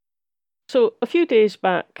So a few days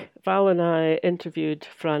back, Val and I interviewed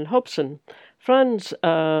Fran Hobson. Fran's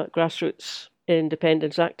a grassroots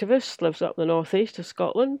independence activist, lives up the northeast of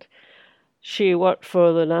Scotland. She worked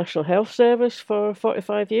for the National Health Service for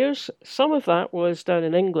 45 years. Some of that was down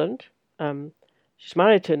in England. She's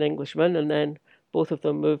married to an Englishman, and then both of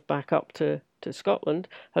them moved back up to Scotland.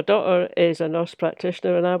 Her daughter is a nurse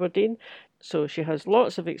practitioner in Aberdeen, so she has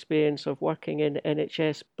lots of experience of working in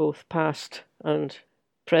NHS, both past and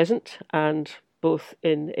present, and both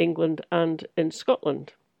in England and in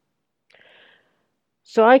Scotland.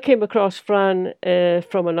 So I came across Fran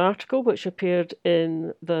from an article which appeared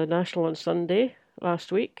in the National on Sunday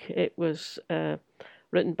last week. It was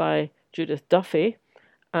written by Judith Duffy,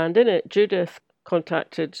 and in it Judith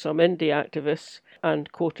contacted some indie activists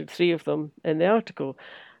and quoted three of them in the article.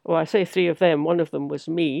 Well, I say three of them. One of them was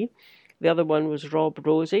me. The other one was Rob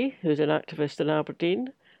Rosie, who's an activist in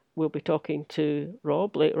Aberdeen. We'll be talking to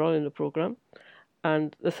Rob later on in the programme.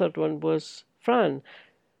 And the third one was Fran.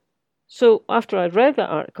 So after I'd read that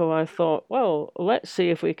article, I thought, well, let's see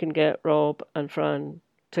if we can get Rob and Fran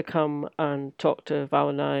to come and talk to Val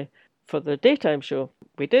and I for the daytime show.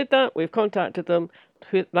 We did that. We've contacted them.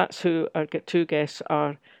 That's who our two guests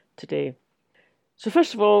are today. So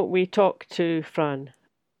first of all, we talked to Fran.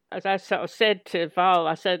 As I sort of said to Val,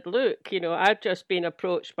 I said, look, I've just been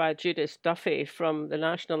approached by Judith Duffy from the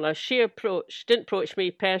National. Now, didn't approach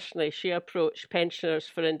me personally. She approached Pensioners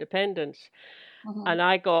for Independence. Mm-hmm. And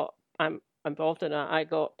I'm involved in it. I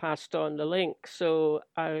got passed on the link. So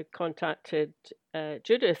I contacted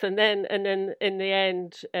Judith. And then in the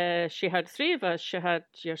end, she had three of us. She had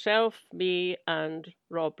yourself, me, and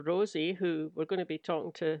Rob Rosie, who we're going to be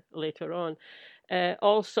talking to later on.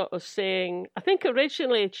 All sort of saying, I think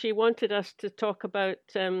originally she wanted us to talk about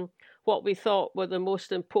what we thought were the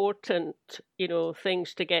most important,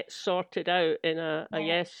 things to get sorted out in a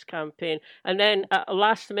Yes campaign. And then at the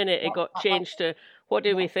last minute, it got changed to, what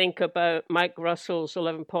do we think about Mike Russell's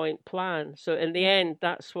 11-point plan? So in the end,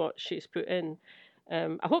 that's what she's put in.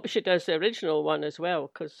 I hope she does the original one as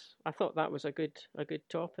well, because I thought that was a good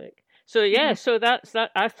topic. So so that's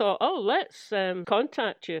that. I thought, let's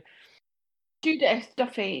contact you. Judith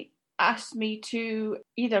Duffy asked me to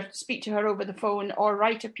either speak to her over the phone or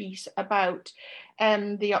write a piece about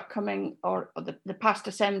the upcoming or the past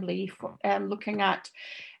assembly, looking at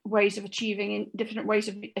different ways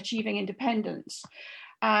of achieving independence.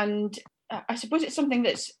 And I suppose it's something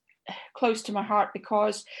that's close to my heart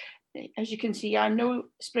because, as you can see, I'm no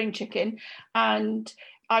spring chicken, and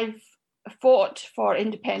I've fought for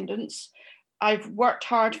independence. I've worked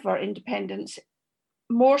hard for independence.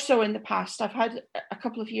 More so in the past. I've had a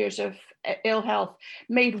couple of years of ill health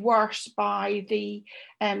made worse by the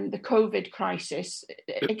COVID crisis,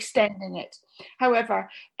 extending it. However,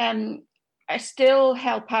 I still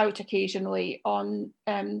help out occasionally on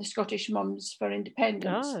the Scottish Mums for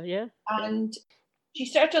Independence. Oh, yeah. And she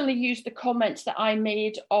certainly used the comments that I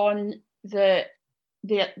made on the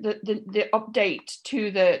update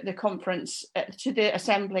to the conference, to the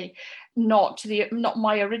assembly, not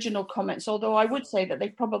my original comments, although I would say that they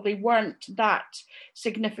probably weren't that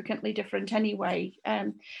significantly different anyway.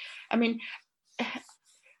 I mean,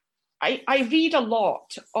 I read a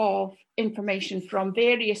lot of information from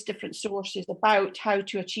various different sources about how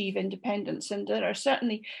to achieve independence, and there are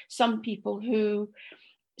certainly some people who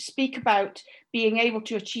speak about being able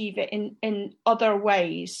to achieve it in other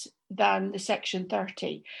ways than the Section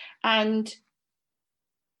 30. And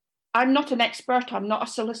I'm not an expert, I'm not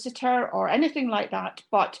a solicitor or anything like that,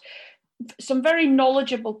 but some very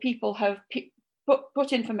knowledgeable people have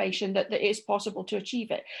put information that it is possible to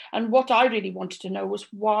achieve it. And what I really wanted to know was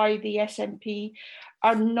why the SNP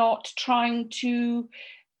are not trying to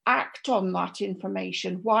act on that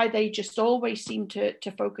information, why they just always seem to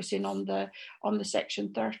focus in on the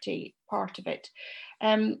Section 30 part of it.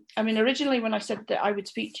 I mean, originally when I said that I would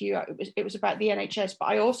speak to you, it was about the NHS, but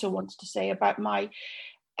I also wanted to say about my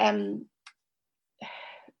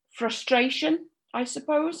frustration, I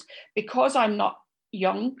suppose, because I'm not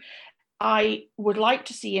young. I would like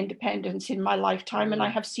to see independence in my lifetime, and I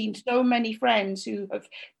have seen so many friends who have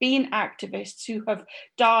been activists who have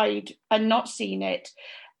died and not seen it,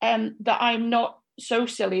 that I'm not so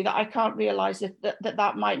silly that I can't realise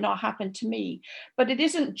that might not happen to me. But it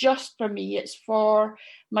isn't just for me, it's for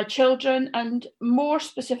my children, and more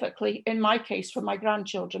specifically, in my case, for my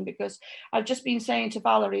grandchildren, because I've just been saying to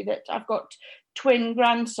Valerie that I've got twin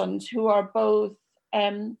grandsons who are both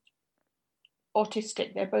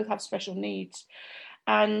autistic. They both have special needs.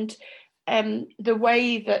 And the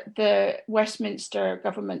way that the Westminster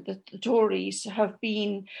government, the Tories, have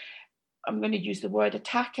been I'm going to use the word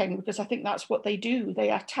attacking, because I think that's what they do.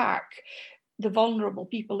 They attack the vulnerable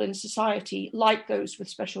people in society, like those with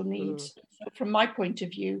special needs. So from my point of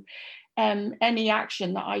view, any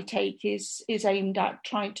action that I take is aimed at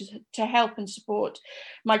trying to help and support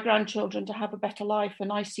my grandchildren to have a better life,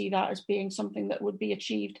 and I see that as being something that would be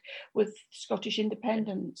achieved with Scottish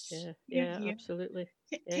independence. Yeah, absolutely.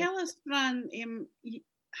 Tell us, Fran,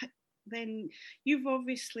 then you've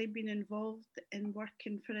obviously been involved in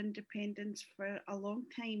working for independence for a long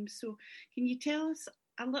time. So can you tell us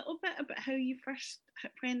a little bit about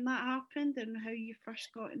when that happened and how you first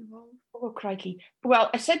got involved? Oh, crikey. Well,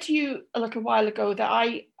 I said to you a little while ago that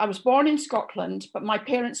I was born in Scotland, but my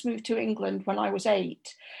parents moved to England when I was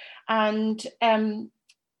 8, and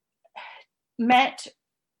met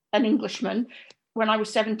an Englishman when I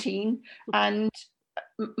was 17, and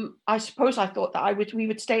I suppose I thought that we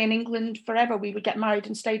would stay in England forever. We would get married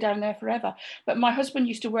and stay down there forever. But my husband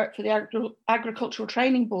used to work for the Agricultural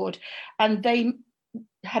Training Board, and they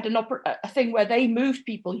had a thing where they moved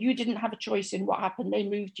people. You didn't have a choice in what happened. They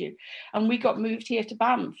moved you. And we got moved here to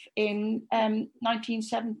Banff in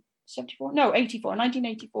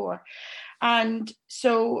 1984. And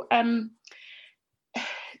so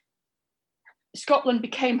Scotland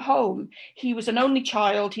became home. He was an only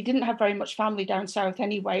child. He didn't have very much family down south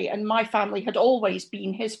anyway, and my family had always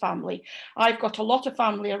been his family. I've got a lot of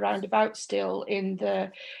family around about still in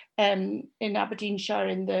Aberdeenshire,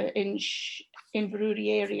 in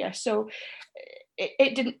Inverurie area. So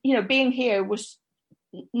it didn't, being here was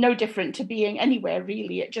no different to being anywhere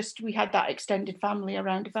really. We had that extended family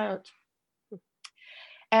around about.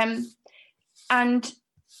 And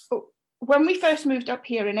when we first moved up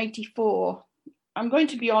here in 84, I'm going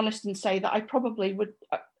to be honest and say that I probably would,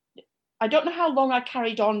 I don't know how long I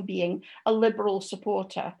carried on being a Liberal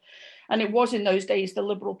supporter, and it was in those days the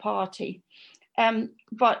Liberal Party.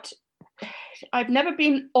 But I've never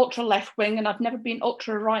been ultra left wing, and I've never been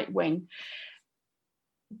ultra right wing.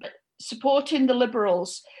 But supporting the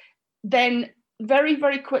Liberals, then very,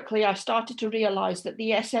 very quickly I started to realise that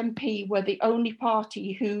the SNP were the only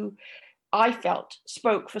party who I felt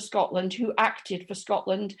spoke for Scotland, who acted for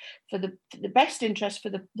Scotland, for the best interest for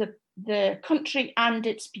the country and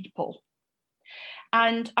its people.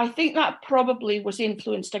 And I think that probably was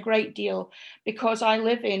influenced a great deal because I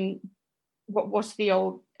live in what was the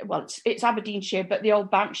old, well, it's Aberdeenshire, but the old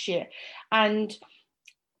Banffshire. And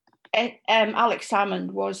Alex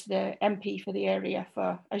Salmond was the MP for the area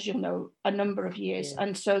for, as you'll know, a number of years. Yeah.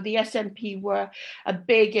 And so the SNP were a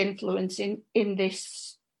big influence in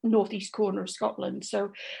this northeast corner of Scotland.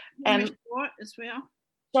 So Hamish Watt as well.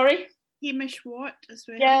 Sorry? Hamish Watt as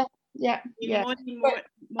well. Yeah.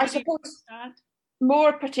 I suppose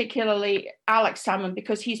more particularly Alex Salmond,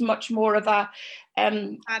 because he's much more of a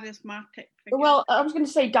charismatic figure. Well, I was going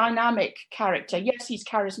to say dynamic character. Yes, he's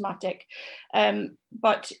charismatic,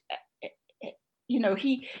 but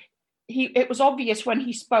it was obvious when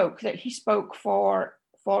he spoke that he spoke for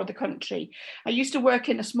the country. I used to work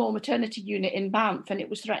in a small maternity unit in Banff, and it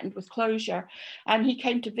was threatened with closure. And he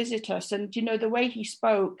came to visit us, and the way he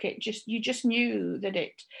spoke, you just knew that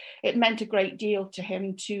it meant a great deal to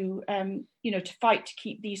him to to fight to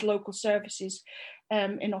keep these local services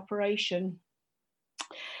in operation.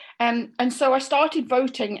 And so I started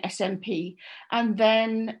voting SNP, and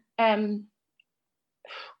then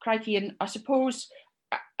crikey, and I suppose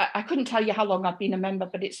I couldn't tell you how long I've been a member,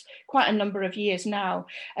 but it's quite a number of years now.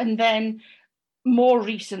 And then more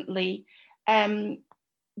recently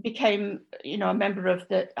became, a member of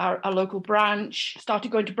our local branch,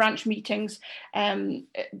 started going to branch meetings,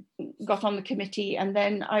 got on the committee, and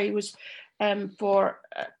then I was for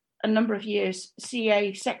a number of years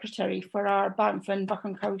CA secretary for our Banff and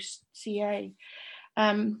Buchan Coast CA.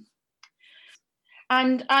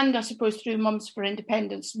 And I suppose through Mums for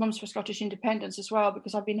Scottish Independence as well,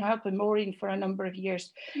 because I've been helping Maureen for a number of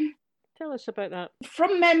years. Tell us about that.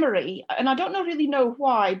 From memory, and I don't really know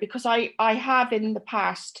why, because I have in the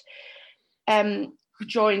past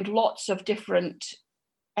joined lots of different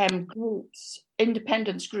groups,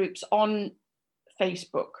 independence groups on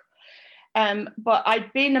Facebook. But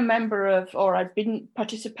I'd been a member of, or I'd been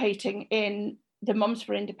participating in the Mums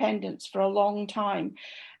for Independence for a long time.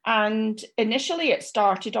 And initially it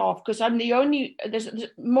started off because I'm the only,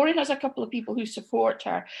 Maureen has a couple of people who support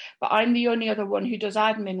her, but I'm the only other one who does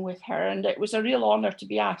admin with her. And it was a real honour to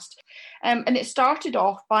be asked. And it started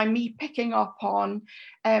off by me picking up on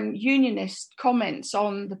unionist comments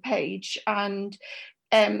on the page and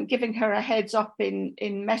giving her a heads up in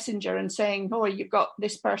Messenger and saying, oh, you've got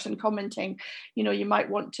this person commenting, you might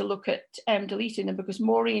want to look at deleting them, because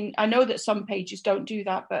Maureen, I know that some pages don't do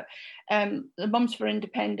that, but the Mums for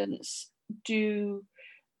Independence do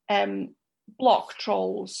block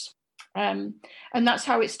trolls. And that's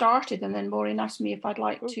how it started. And then Maureen asked me if I'd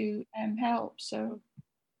like to help. So,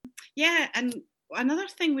 yeah, and another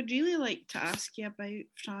thing we'd really like to ask you about,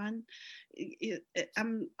 Fran,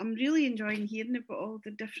 I'm really enjoying hearing about all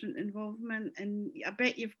the different involvement, and I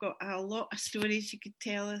bet you've got a lot of stories you could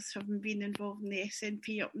tell us, having been involved in the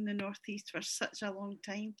SNP up in the Northeast for such a long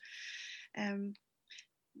time.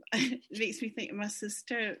 It makes me think of my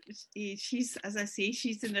sister. She's, as I say,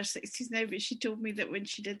 she's in her 60s now, but she told me that when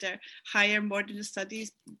she did her higher modern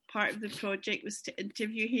studies, part of the project was to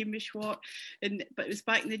interview Hamish Watt, but it was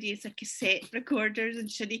back in the days of cassette recorders, and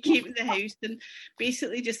he came to the house and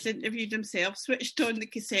basically just interviewed himself, switched on the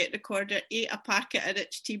cassette recorder, ate a packet of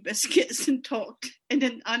Rich Tea biscuits and talked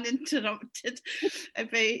uninterrupted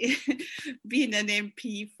about being an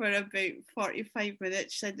MP for about 45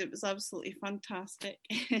 minutes. She said it was absolutely fantastic.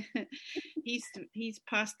 He's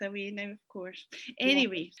passed away now, of course.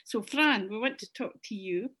 Anyway, so Fran, we want to talk to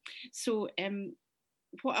you. So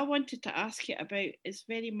what I wanted to ask you about is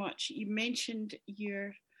very much, you mentioned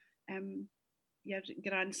your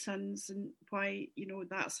grandsons and why, you know,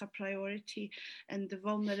 that's a priority, and the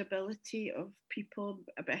vulnerability of people,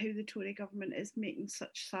 about how the Tory government is making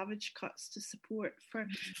such savage cuts to support for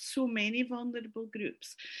so many vulnerable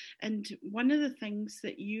groups. And one of the things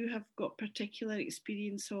that you have got particular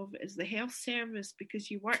experience of is the health service, because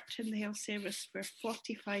you worked in the health service for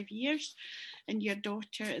 45 years and your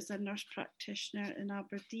daughter is a nurse practitioner in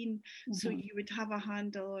Aberdeen. So you would have a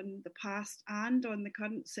handle on the past and on the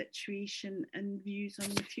current situation and views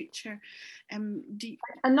on the future. And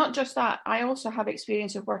not just that, I also have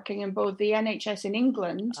experience of working in both the NHS in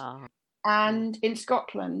England and in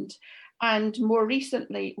Scotland. And more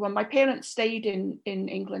recently, when my parents stayed in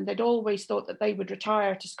England, they'd always thought that they would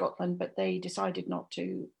retire to Scotland, but they decided not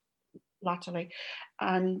to latterly.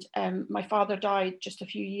 And my father died just a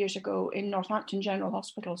few years ago in Northampton General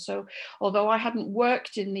Hospital. So although I hadn't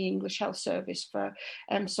worked in the English Health Service for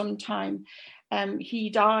some time,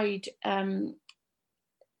 he died in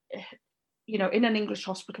an English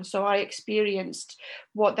hospital. So I experienced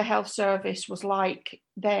what the health service was like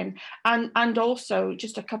then. And also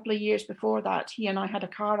just a couple of years before that, he and I had a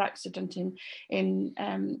car accident in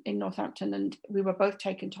Northampton, and we were both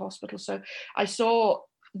taken to hospital. So I saw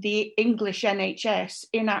the English NHS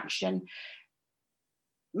in action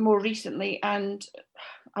more recently, and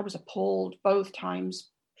I was appalled both times.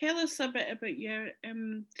 Tell us a bit about your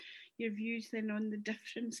views then on the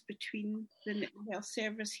difference between the health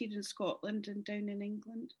service here in Scotland and down in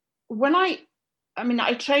England. When I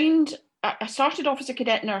started off as a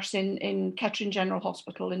cadet nurse in Kettering General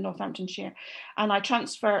Hospital in Northamptonshire, and I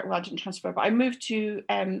didn't transfer, but I moved to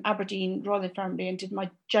Aberdeen Royal Infirmary and did my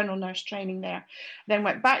general nurse training there. Then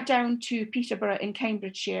went back down to Peterborough in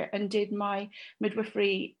Cambridgeshire and did my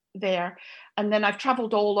midwifery there. And then I've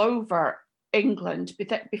travelled all over England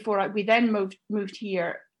before we then moved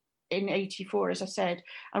here in 1984, as I said,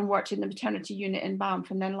 and worked in the maternity unit in Banff,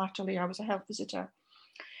 and then latterly I was a health visitor.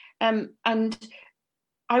 And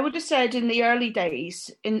I would have said in the early days,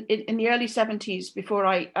 in the early 70s, before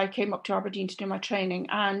I came up to Aberdeen to do my training,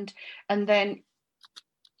 and then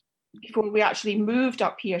before we actually moved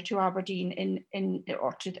up here to Aberdeen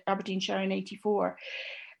to Aberdeenshire in 1984,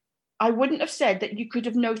 I wouldn't have said that you could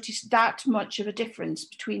have noticed that much of a difference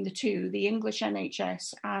between the two, the English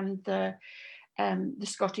NHS and the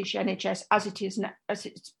Scottish NHS as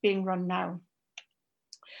it's being run now.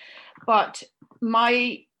 But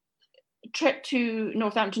my trip to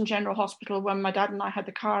Northampton General Hospital when my dad and I had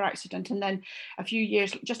the car accident, and then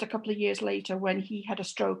just a couple of years later when he had a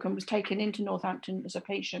stroke and was taken into Northampton as a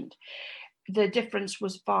patient, the difference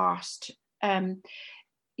was vast.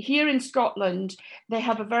 Here in Scotland, they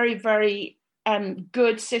have a very, very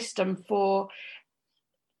good system for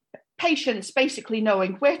patients basically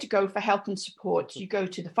knowing where to go for help and support. You go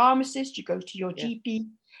to the pharmacist, you go to your GP,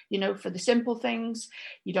 for the simple things.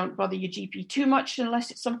 You don't bother your GP too much unless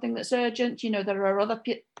it's something that's urgent. There are other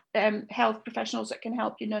health professionals that can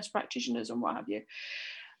help you, nurse practitioners and what have you.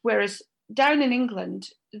 Whereas down in England,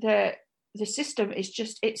 the system is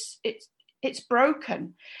just, it's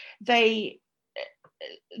broken. The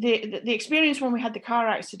experience when we had the car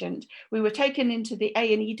accident, we were taken into the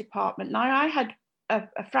A&E department. Now I had a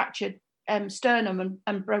fractured sternum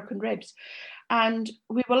and broken ribs, and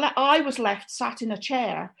I was left sat in a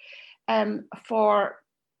chair for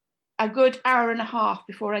a good hour and a half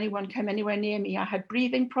before anyone came anywhere near me. I had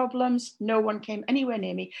breathing problems. No one came anywhere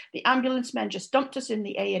near me. The ambulance men just dumped us in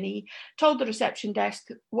the A&E, told the reception desk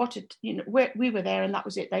where we were there, and that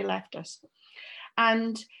was it. They left us.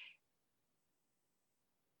 And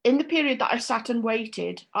in the period that I sat and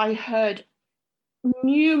waited, I heard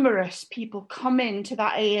numerous people come into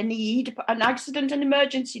that A&E, an accident and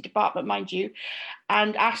emergency department, mind you,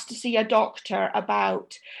 and asked to see a doctor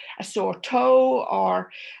about a sore toe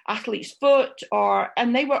or athlete's foot,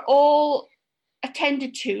 and they were all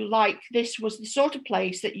attended to like this was the sort of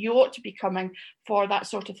place that you ought to be coming for that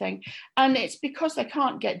sort of thing. And it's because they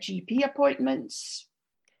can't get GP appointments.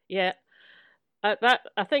 Yeah. I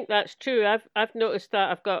think that's true. I've noticed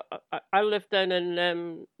that. I lived down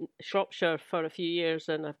in Shropshire for a few years,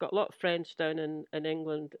 and I've got a lot of friends down in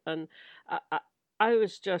England. And I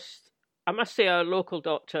was just, I must say, our local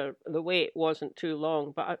doctor, the wait wasn't too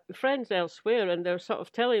long. But friends elsewhere, and they're sort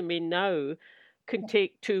of telling me now, can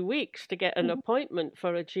take 2 weeks to get an appointment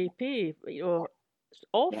for a GP. It's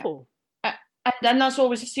awful. And then that's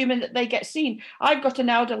always assuming that they get seen. I've got an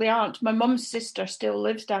elderly aunt. My mum's sister still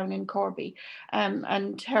lives down in Corby,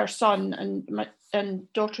 and her son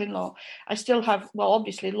and daughter-in-law. I still have, well,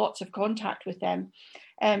 obviously, lots of contact with them.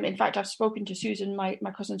 In fact, I've spoken to Susan, my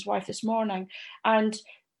cousin's wife, this morning, and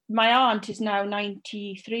my aunt is now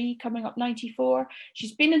 93, coming up 94.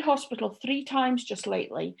 She's been in hospital 3 times just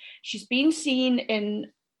lately. She's been seen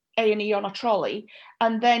in A&E on a trolley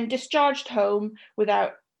and then discharged home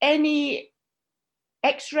without any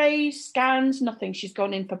X-rays, scans, nothing. She's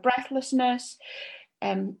gone in for breathlessness,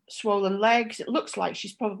 swollen legs. It looks like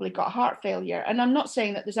she's probably got heart failure. And I'm not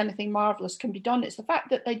saying that there's anything marvellous can be done. It's the fact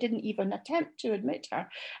that they didn't even attempt to admit her.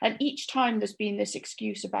 And each time there's been this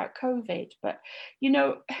excuse about COVID. But,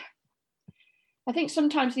 I think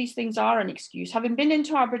sometimes these things are an excuse. Having been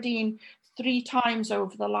into Aberdeen 3 times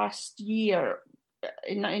over the last year,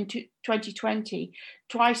 in 2020,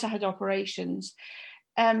 twice I had operations.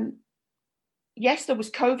 Yes, there was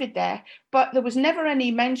COVID there, but there was never any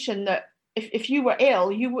mention that if you were ill,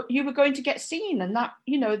 you were going to get seen, and that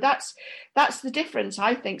that's the difference,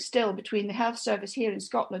 I think, still between the health service here in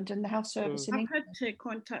Scotland and the health service in England. I've had to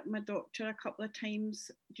contact my doctor a couple of times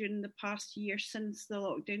during the past year since the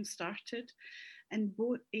lockdown started, and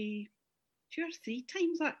both 2 or 3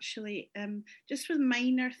 times actually, just with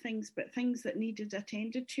minor things, but things that needed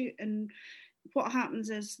attended to. And what happens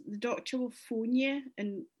is the doctor will phone you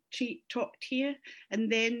and talk to you,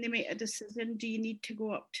 and then they make a decision. Do you need to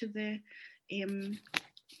go up to the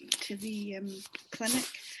clinic?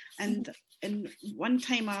 And one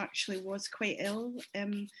time I actually was quite ill,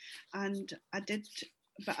 and I did,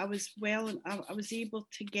 but I was well, and I was able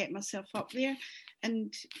to get myself up there.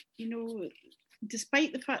 And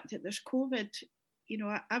despite the fact that there's COVID,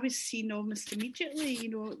 I was seen almost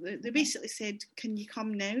immediately. They basically said, "Can you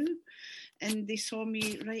come now?" And they saw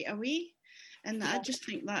me right away. And I just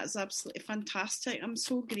think that is absolutely fantastic. I'm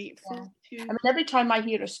so grateful to. I mean, every time I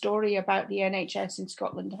hear a story about the NHS in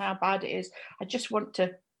Scotland and how bad it is, I just want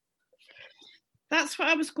to. That's what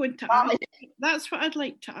I was going to ask. That's what I'd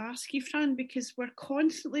like to ask you, Fran, because we're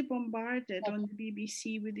constantly bombarded on the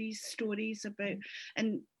BBC with these stories about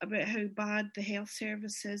how bad the health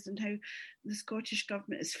service is and how the Scottish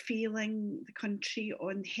Government is failing the country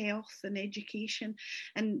on health and education.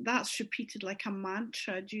 And that's repeated like a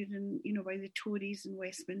mantra during, by the Tories in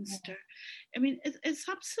Westminster. I mean, it's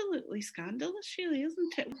absolutely scandalous, really,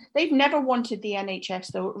 isn't it? They've never wanted the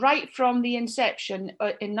NHS, though. Right from the inception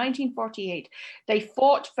in 1948, they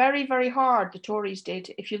fought very, very hard, the Tories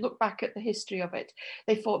did. If you look back at the history of it,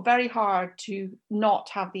 they fought very hard to not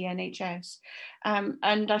have the NHS.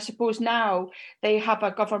 And I suppose now they have a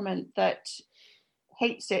government that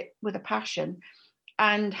hates it with a passion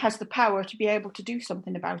and has the power to be able to do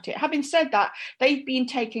something about it. Having said that, they've been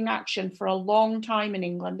taking action for a long time in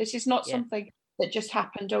England. This is not something that just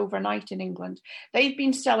happened overnight in England. They've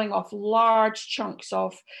been selling off large chunks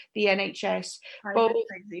of the NHS, both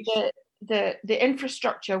the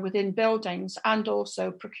infrastructure within buildings and also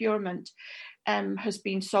procurement has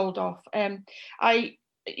been sold off.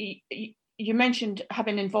 You mentioned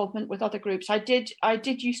having involvement with other groups. I did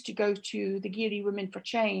used to go to the Geary Women for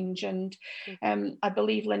Change, and I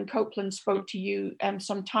believe Lynn Copeland spoke to you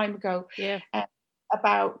some time ago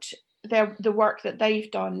about the work that they've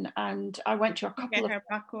done, and I went to a couple of. Get her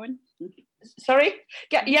back on. Sorry,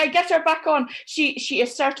 get her back on. She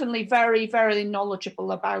is certainly very, very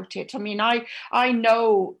knowledgeable about it. I mean, I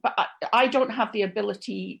know, but I don't have the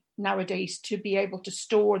ability nowadays to be able to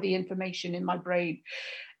store the information in my brain.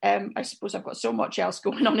 I suppose I've got so much else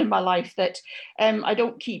going on in my life that I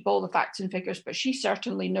don't keep all the facts and figures, but she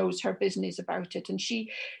certainly knows her business about it. And she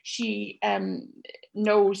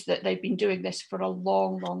knows that they've been doing this for a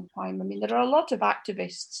long, long time. I mean, there are a lot of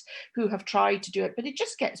activists who have tried to do it, but it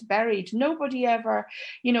just gets buried. Nobody ever,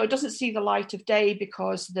 it doesn't see the light of day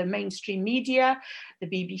because the mainstream media, the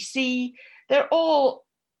BBC, they're all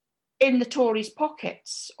in the Tories'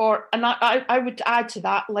 pockets, and I would add to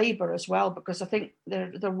that Labour as well, because I think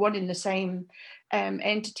they're one in the same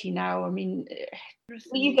entity now. I mean,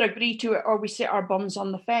 we either agree to it or we sit our bums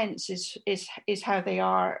on the fence. Is how they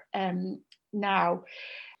are now.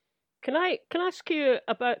 Can I ask you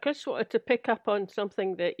about? I just wanted to pick up on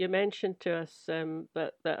something that you mentioned to us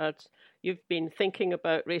that you've been thinking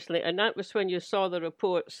about recently, and that was when you saw the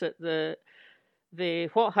reports that the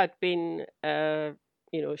what had been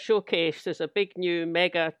showcased as a big new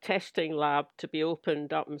mega testing lab to be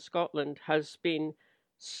opened up in Scotland has been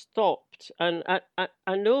stopped. And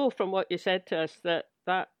I know from what you said to us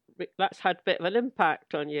that's had a bit of an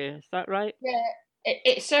impact on you. Is that right? Yeah.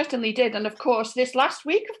 It certainly did. And of course, this last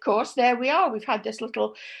week, there we are. We've had this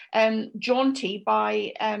little jaunty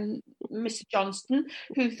by Mr. Johnston,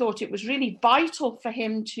 who thought it was really vital for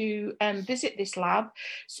him to visit this lab.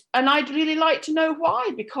 And I'd really like to know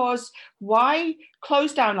why, because why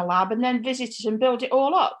close down a lab and then visit it and build it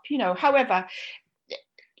all up? However,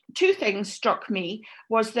 two things struck me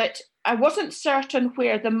was that I wasn't certain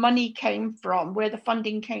where the money came from, where the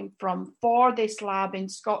funding came from for this lab in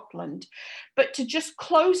Scotland, but to just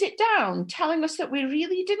close it down, telling us that we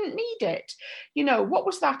really didn't need it. What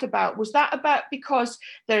was that about? Was that about because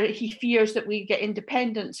he fears that we get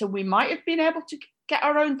independence and we might have been able to get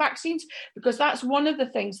our own vaccines? Because that's one of the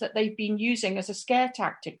things that they've been using as a scare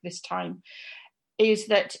tactic this time, is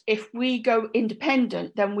that if we go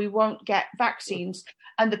independent, then we won't get vaccines.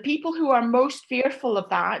 And the people who are most fearful of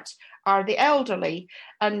that are the elderly.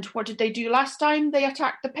 And what did they do last time? They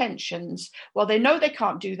attacked the pensions. Well, they know they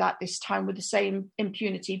can't do that this time with the same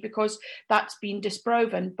impunity because that's been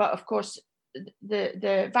disproven. But of course,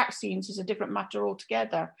 the vaccines is a different matter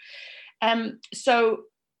altogether. So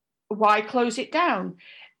why close it down?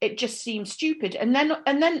 It just seems stupid. And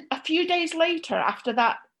then a few days later, after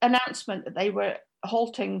that announcement that they were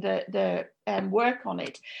halting the work on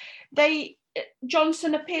it,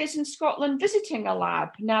 Johnson appears in Scotland visiting a lab.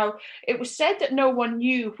 Now, it was said that no one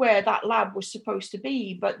knew where that lab was supposed to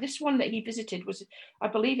be, but this one that he visited was, I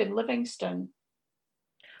believe, in Livingston.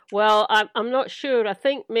 Well, I'm not sure. I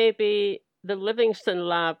think maybe the Livingston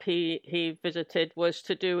lab he visited was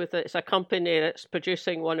to do with it's a company that's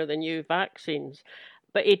producing one of the new vaccines.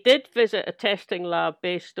 But he did visit a testing lab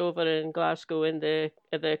based over in Glasgow in the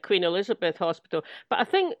Queen Elizabeth Hospital. But I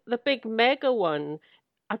think the big mega one,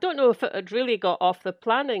 I don't know if it had really got off the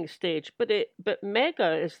planning stage, but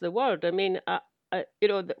mega is the word. I mean,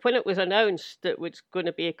 when it was announced that it was going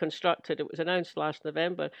to be constructed, it was announced last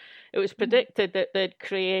November, it was predicted that they'd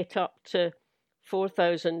create up to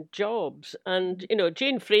 4,000 jobs. And,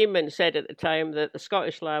 Jean Freeman said at the time that the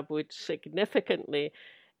Scottish lab would significantly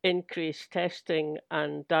increase testing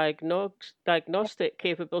and diagnostic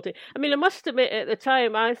capability. I mean, I must admit at the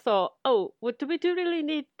time I thought, do we really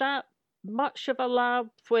need that much of a lab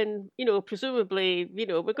when, presumably,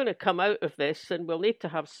 we're going to come out of this and we'll need to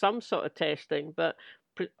have some sort of testing, but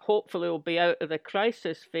hopefully we'll be out of the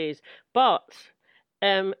crisis phase. But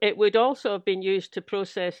it would also have been used to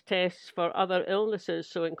process tests for other illnesses,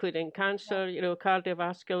 so including cancer,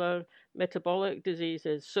 cardiovascular, metabolic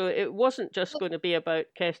diseases. So it wasn't just going to be about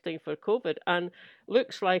testing for COVID, and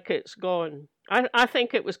looks like it's gone. I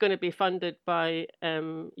think it was going to be funded by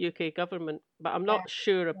UK government, but I'm not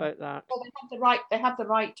sure about that. Well, they have the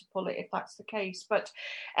right to pull it if that's the case. But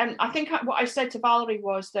I think what I said to Valerie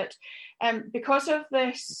was that because of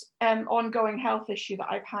this ongoing health issue that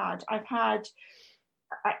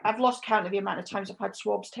I've lost count of the amount of times I've had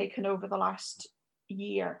swabs taken over the last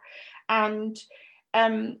year, and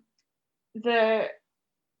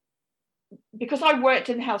because I worked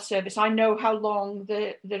in the health service, I know how long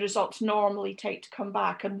the results normally take to come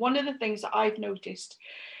back. And one of the things that I've noticed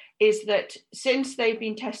is that since they've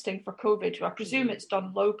been testing for COVID, I presume it's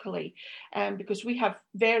done locally, because we have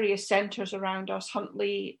various centres around us,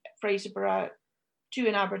 Huntly, Fraserburgh, 2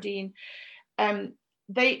 in Aberdeen.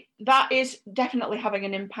 That is definitely having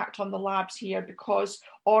an impact on the labs here, because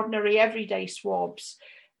ordinary everyday swabs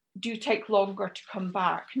do take longer to come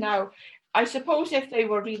back. Now, I suppose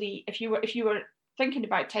if you were thinking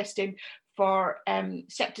about testing for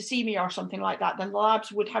septicemia or something like that, then the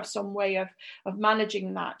labs would have some way of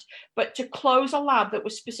managing that. But to close a lab that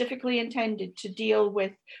was specifically intended to deal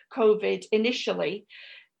with COVID initially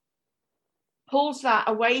pulls that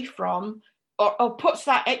away from, or puts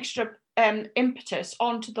that extra impetus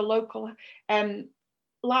onto the local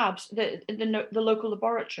labs, the local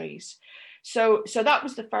laboratories. So that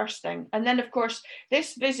was the first thing. And then, of course,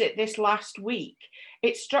 this visit this last week,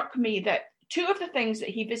 it struck me that 2 of the things that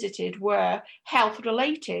he visited were health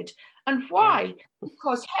related. And why?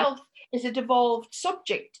 Because health is a devolved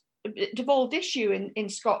subject devolved issue in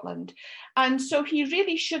Scotland. And so he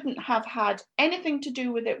really shouldn't have had anything to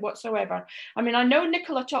do with it whatsoever. I mean, I know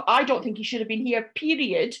Nicola, I don't think he should have been here,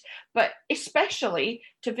 period, but especially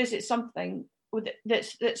to visit something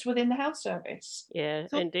that's within the health service. Yeah,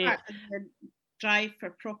 so indeed. The drive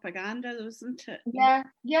for propaganda, isn't it? Yeah.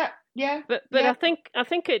 But yeah. I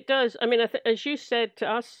think it does. I mean, as you said to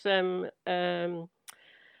us,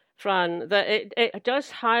 Fran, that it does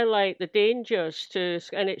highlight the dangers to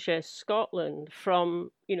NHS Scotland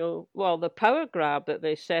from, the power grab that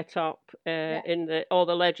they set up in all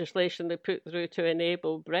the legislation they put through to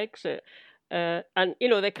enable Brexit. And,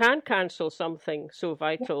 they can cancel something so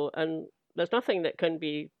vital, and there's nothing that can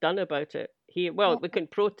be done about it here. Well, we can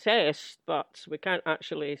protest, but we can't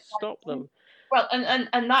actually stop them. Well,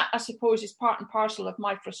 and that, I suppose, is part and parcel of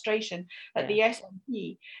my frustration at the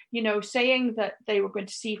SNP, saying that they were going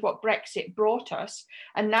to see what Brexit brought us.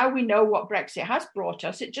 And now we know what Brexit has brought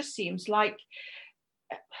us. It just seems like,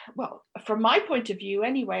 well, from my point of view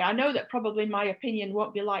anyway, I know that probably my opinion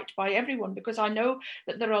won't be liked by everyone, because I know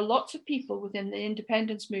that there are lots of people within the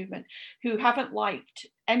independence movement who haven't liked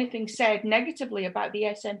anything said negatively about the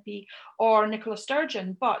SNP or Nicola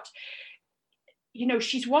Sturgeon. But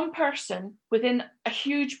she's one person within a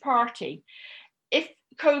huge party. If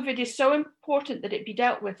COVID is so important that it be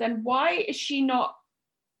dealt with, then why is she not,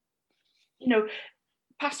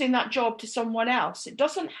 passing that job to someone else? It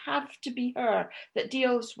doesn't have to be her that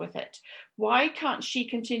deals with it. Why can't she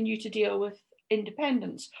continue to deal with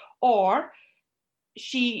independence? Or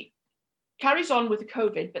she carries on with the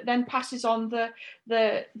COVID, but then passes on the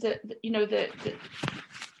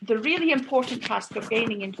really important task of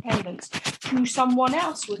gaining independence to someone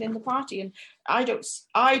else within the party, and I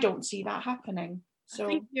don't see that happening.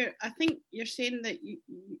 So I think you're saying that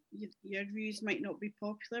your views might not be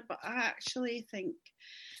popular, but I actually think,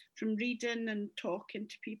 from reading and talking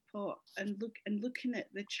to people and looking at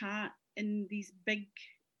the chat in these big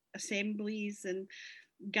assemblies and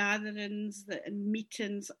gatherings and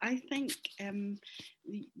meetings, I think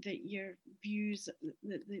that your views,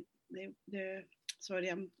 the sorry,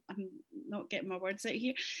 I'm not getting my words out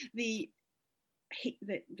here. The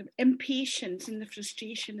impatience and the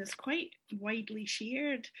frustration is quite widely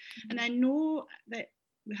shared. Mm-hmm. And I know that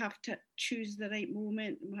we have to choose the right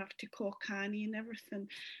moment, and we have to call canny and everything.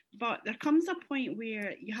 But there comes a point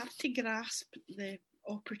where you have to grasp the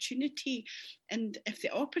opportunity, and if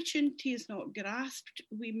the opportunity is not grasped,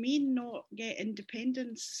 we may not get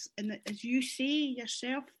independence, and as you say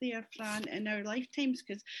yourself there, Fran, in our lifetimes,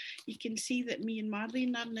 because you can see that me and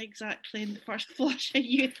Marlene aren't exactly in the first flush of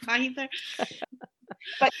youth either.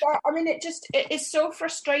 But I mean, it is so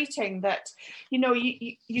frustrating that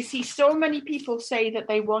you see so many people say that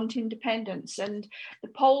they want independence, and the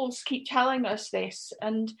polls keep telling us this,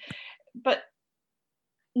 but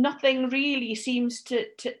nothing really seems to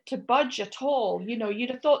budge at all. You'd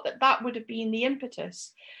have thought that would have been the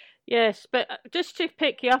impetus. Yes, but just to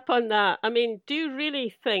pick you up on that, I mean, do you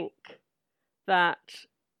really think that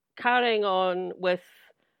carrying on with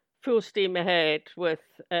full steam ahead with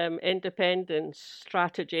independence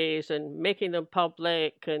strategies and making them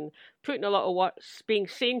public and putting a lot of work, being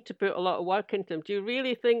seen to put a lot of work into them, do you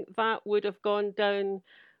really think that would have gone down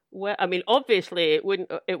well? I mean, obviously it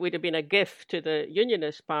would have been a gift to the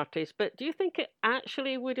unionist parties, but do you think it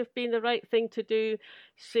actually would have been the right thing to do,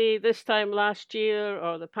 say, this time last year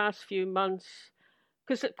or the past few months?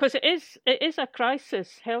 Because it is a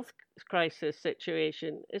health crisis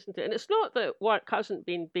situation, isn't it? And it's not that work hasn't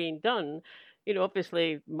been being done.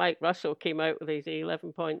 Obviously Mike Russell came out with his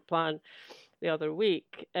 11-point plan the other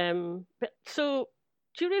week. But so,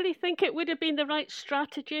 do you really think it would have been the right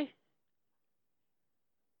strategy?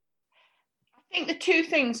 I think the two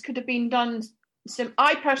things could have been done.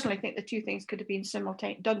 I personally think the two things could have been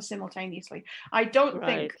done simultaneously. I don't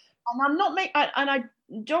think, and I'm not and I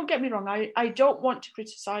don't get me wrong. I don't want to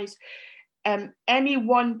criticise any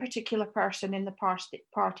one particular person in the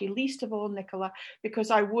party, least of all Nicola,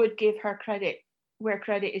 because I would give her credit where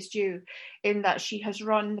credit is due, in that she has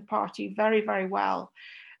run the party very, very well.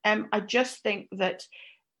 I just think that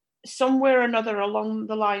somewhere or another along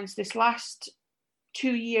the lines, this last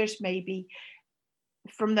 2 years maybe,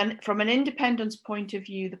 from an independence point of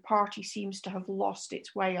view, the party seems to have lost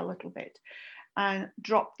its way a little bit and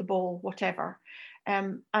dropped the ball, whatever.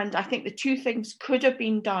 And I think the two things could have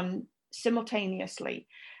been done simultaneously.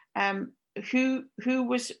 Who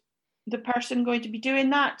was the person going to be doing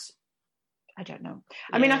that? I don't know.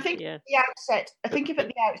 I mean, I think at the outset,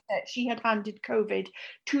 she had handed COVID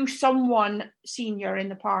to someone senior in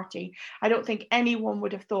the party. I don't think anyone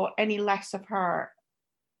would have thought any less of her,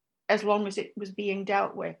 as long as it was being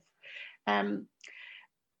dealt with.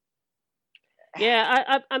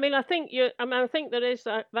 Yeah, I mean, I think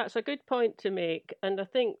that's a good point to make, and I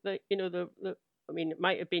think that I mean, it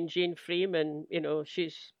might have been Jean Freeman.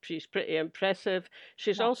 She's pretty impressive.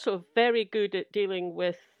 She's also very good at dealing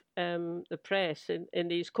with the press in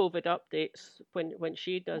these COVID updates when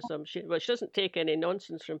she does them. She doesn't take any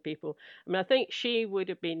nonsense from people. I mean, I think she would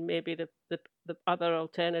have been maybe the other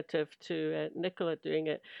alternative to Nicola doing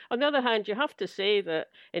it. On the other hand, you have to say that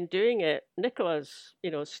in doing it, Nicola's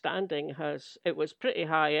standing it was pretty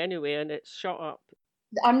high anyway, and it's shot up.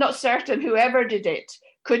 I'm not certain whoever did it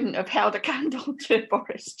couldn't have held a candle to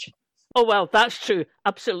Boris Johnson. Oh, well, that's true.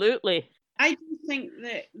 Absolutely. I do think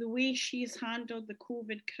that the way she's handled the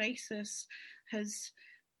COVID crisis has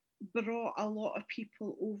brought a lot of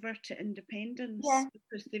people over to independence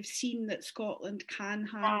because they've seen that Scotland can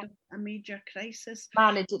handle a major crisis.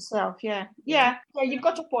 Manage itself, yeah, you've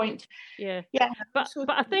got a point. Yeah. But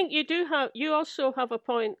I think you also have a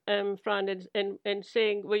point, Fran, in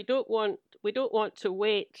saying we don't want to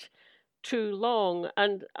wait too long.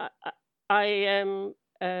 And I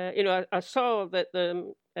saw that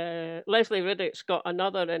Leslie Riddick's got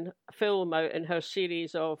another film out in her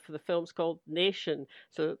series of the films called Nation.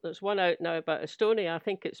 So there's one out now about Estonia. I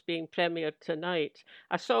think it's being premiered tonight.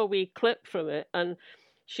 I saw a wee clip from it, and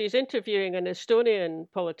she's interviewing an Estonian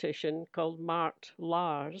politician called Mart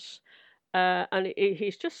Laars, and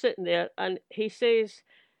he's just sitting there, and he says,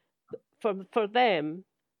 for them,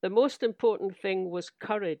 the most important thing was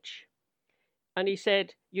courage. And he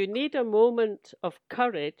said, you need a moment of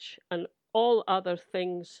courage and all other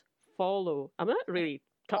things follow. And that really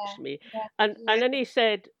touched me. And then he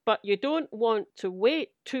said, but you don't want to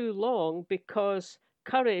wait too long because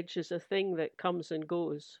courage is a thing that comes and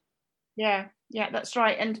goes. Yeah, that's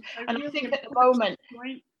right. And I think at the moment,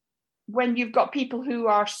 when you've got people who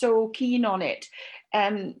are so keen on it,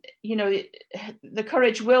 the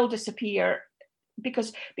courage will disappear.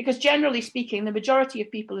 Because generally speaking, the majority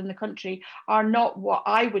of people in the country are not what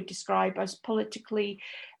I would describe as politically,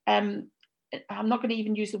 I'm not going to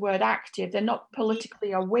even use the word active. They're not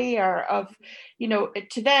politically aware of,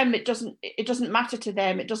 to them, it doesn't matter to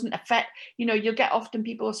them. It doesn't affect, you'll get often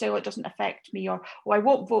people will say, oh, it doesn't affect me, or, oh, I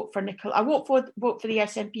won't vote for Nicola. I won't vote for the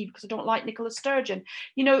SNP because I don't like Nicola Sturgeon.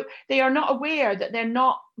 They are not aware that they're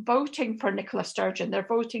not voting for Nicola Sturgeon. They're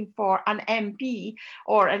voting for an MP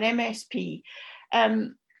or an MSP.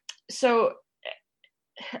 And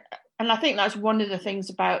I think that's one of the things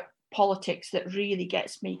about politics that really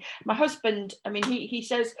gets me. My husband, I mean, he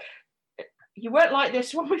says, you weren't like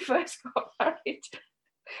this when we first got married.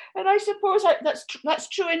 And I suppose that's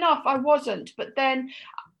true enough. I wasn't. But then,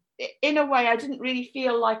 in a way, I didn't really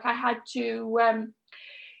feel like I had to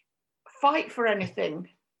fight for anything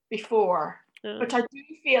before. But I do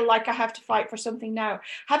feel like I have to fight for something now.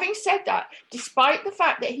 Having said that, despite the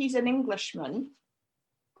fact that he's an Englishman,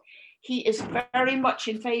 he is very much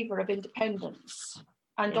in favour of independence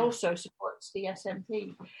and also supports the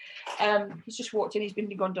SNP. He's just walked in, he's been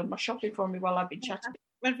gone done my shopping for me while I've been chatting.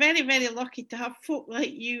 We're very, very lucky to have folk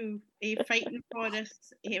like you fighting for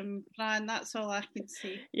us, Fran. That's all I can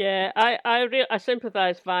say. Yeah, I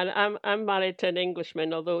sympathise, Van. I'm married to an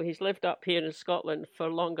Englishman, although he's lived up here in Scotland for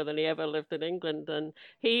longer than he ever lived in England, and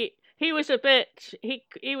he was a bit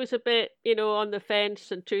on the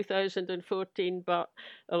fence in 2014, but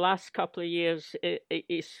the last couple of years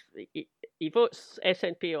he votes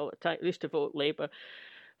SNP all the time. He used to vote Labour.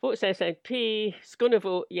 Votes SNP, he's going to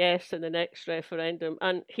vote yes in the next referendum,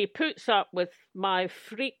 and he puts up with my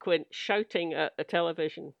frequent shouting at the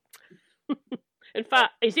television. In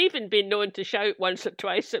fact, he's even been known to shout once or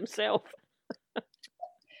twice himself.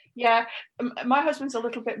 Yeah, my husband's a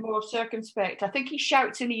little bit more circumspect. I think he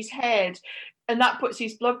shouts in his head, and that puts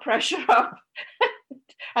his blood pressure up.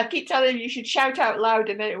 I keep telling him you should shout out loud,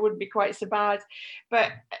 and then it wouldn't be quite so bad.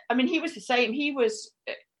 But, I mean, he was the same. He was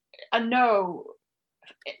a no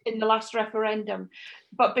in the last referendum,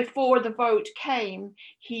 but before the vote came,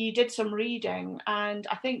 he did some reading, and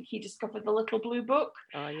I think he discovered the Little Blue Book.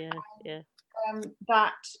 Oh yeah.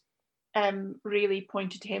 That really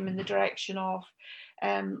pointed him in the direction of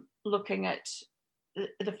looking at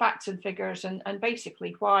the facts and figures, and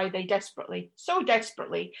basically why they so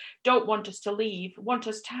desperately don't want us to leave, want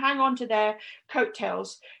us to hang on to their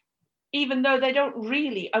coattails, even though they don't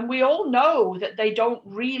really, and we all know that they don't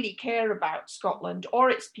really care about Scotland or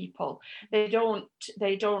its people. They don't,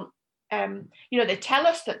 they tell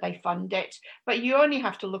us that they fund it, but you only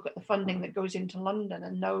have to look at the funding that goes into London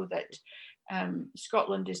and know that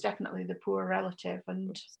Scotland is definitely the poor relative. And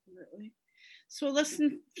absolutely. So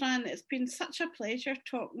listen, Fran, it's been such a pleasure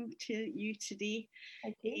talking to you today.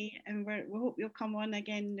 Thank you. And we hope you'll come on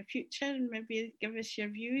again in the future and maybe give us your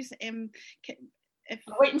views. I'll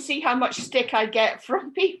wait and see how much stick I get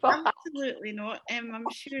from people. Absolutely not. I'm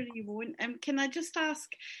sure you won't. Can I just ask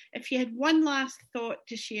if you had one last thought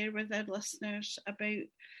to share with our listeners about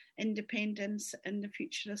independence and the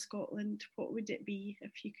future of Scotland? What would it be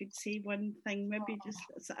if you could say one thing? Maybe just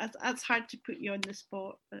that's hard to put you on the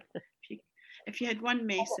spot, but if you had one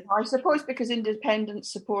message. I suppose because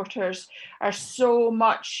independence supporters are so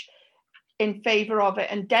much in favour of it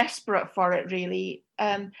and desperate for it, really.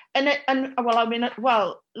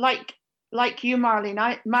 Like you, Marlene,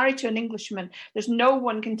 I married to an Englishman. There's no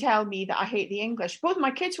one can tell me that I hate the English. Both my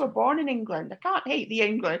kids were born in England. I can't hate the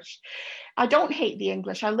English. I don't hate the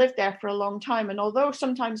English. I lived there for a long time, and although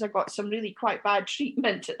sometimes I got some really quite bad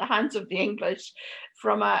treatment at the hands of the English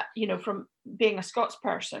from being a Scots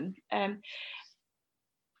person, they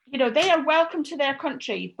are welcome to their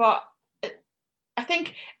country, but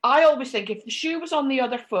I always think if the shoe was on the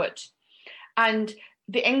other foot and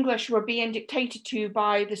the English were being dictated to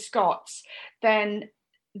by the Scots, then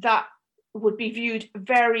that would be viewed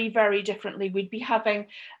very, very differently. We'd be having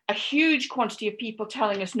a huge quantity of people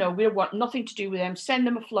telling us, no, we want nothing to do with them, send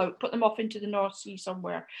them afloat, put them off into the North Sea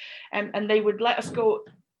somewhere. And they would let us go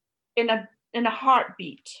in a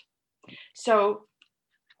heartbeat. So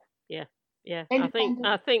yeah, I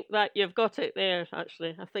think that you've got it there,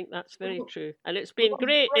 actually. I think that's very true. And it's been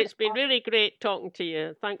great. It's been really great talking to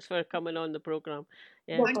you. Thanks for coming on the programme.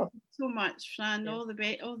 Yeah. Thank you so much, Fran. Yeah. All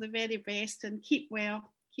the very best, and keep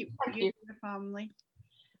well. Keep you and your family.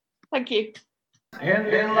 Thank you.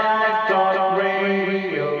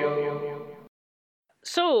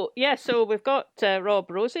 So we've got Rob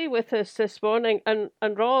Rosie with us this morning. And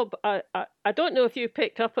Rob, I don't know if you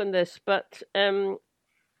picked up on this, but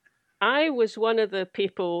I was one of the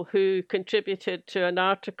people who contributed to an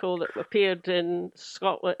article that appeared in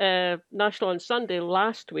Scotland National on Sunday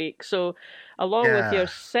last week. So, along with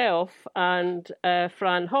yourself and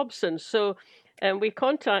Fran Hobson. So, we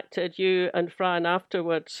contacted you and Fran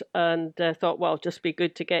afterwards, and thought, well, just be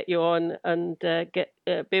good to get you on and be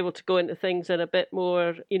able to go into things in a bit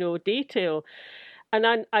more, detail.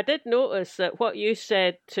 And I did notice that what you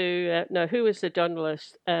said to now, who was the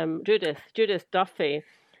journalist? Judith Duffy.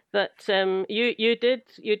 That you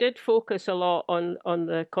did focus a lot on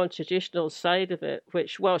the constitutional side of it,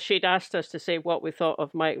 which, well, she'd asked us to say what we thought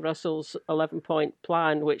of Mike Russell's 11-point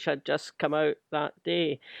plan, which had just come out that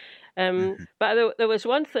day. But there was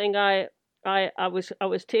one thing I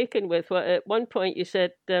was taken with. At one point you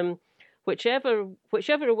said, whichever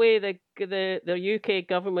way the UK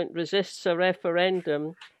government resists a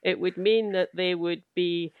referendum, it would mean that they would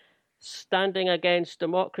be standing against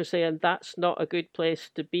democracy, and that's not a good place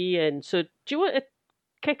to be in. So do you want to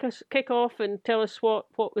kick off and tell us what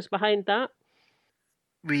was behind that?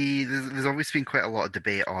 There's always been quite a lot of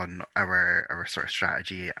debate on our sort of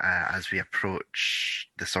strategy as we approach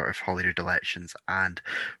the sort of Holyrood elections and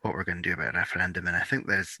what we're going to do about a referendum. And I think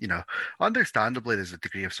there's, understandably, there's a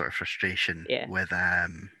degree of sort of frustration with that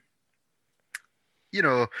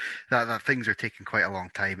things are taking quite a long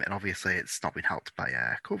time, and obviously it's not been helped by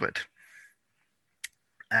COVID.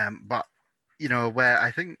 But where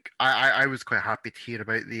I think I was quite happy to hear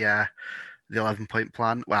about the 11-point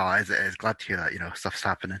plan. Well, I was glad to hear that stuff's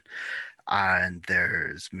happening, and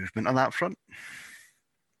there's movement on that front.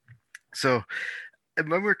 So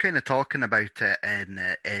when we're kind of talking about it,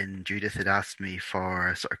 and Judith had asked me for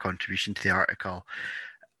a sort of contribution to the article,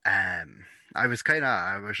 I was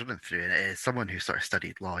running through it. As someone who sort of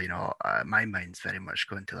studied law, my mind's very much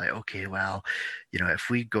going to like, okay, well, if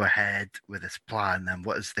we go ahead with this plan, then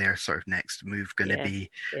what is their sort of next move going to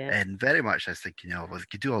be? Yeah. And very much I was thinking, well, they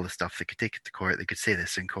could do all this stuff. They could take it to court. They could say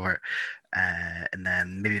this in court. And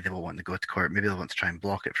then maybe they won't want to go to court. Maybe they'll want to try and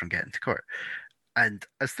block it from getting to court. And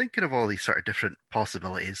I was thinking of all these sort of different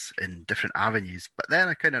possibilities in different avenues. But then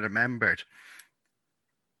I kind of remembered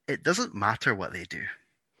it doesn't matter what they do.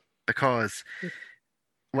 Because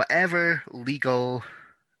whatever legal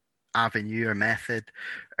avenue or method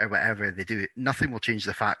or whatever they do, nothing will change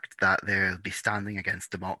the fact that they'll be standing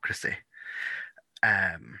against democracy.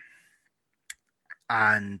 And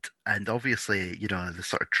obviously, the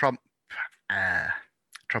sort of Trump had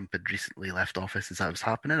recently left office as that was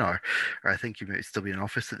happening, or I think he might still be in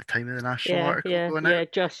office at the time of the National article going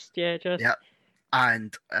out. Just. Yeah.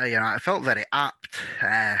 And I felt very apt.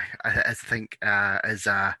 I think as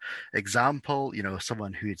a example,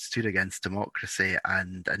 someone who had stood against democracy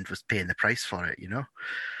and was paying the price for it.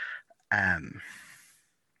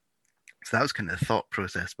 So that was kind of the thought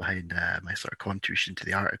process behind my sort of contribution to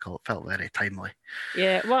the article. It felt very timely.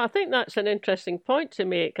 Yeah, well, I think that's an interesting point to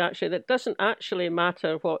make, actually. That doesn't actually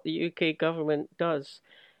matter what the UK government does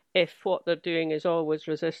if what they're doing is always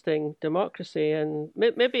resisting democracy. And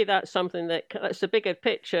maybe that's something that's a bigger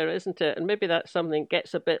picture, isn't it? And maybe that's something that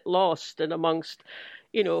gets a bit lost in amongst,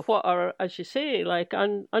 what are, as you say, like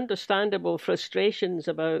understandable frustrations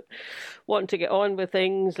about wanting to get on with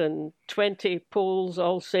things and 20 polls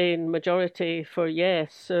all saying majority for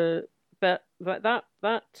yes. But that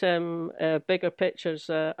bigger picture's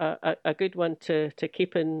a good one to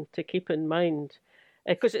keep in mind,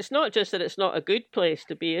 because it's not just that it's not a good place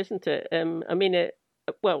to be, isn't it? I mean, it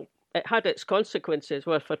had its consequences.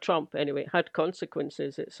 Well, for Trump anyway, it had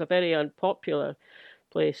consequences. It's a very unpopular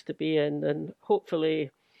place to be in, and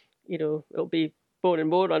hopefully, it'll be more and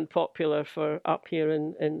more unpopular for up here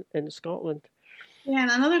in Scotland. Yeah,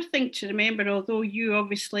 and another thing to remember, although you're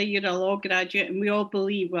a law graduate and we all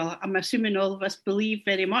believe, well, I'm assuming all of us believe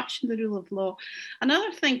very much in the rule of law.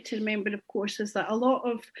 Another thing to remember, of course, is that a lot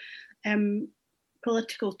of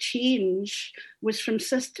political change was from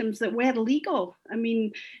systems that were legal. I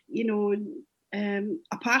mean,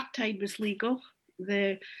 apartheid was legal.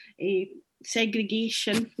 The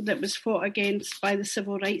segregation that was fought against by the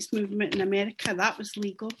civil rights movement in America, that was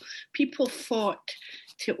legal. People fought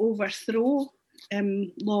to overthrow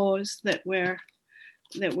laws that were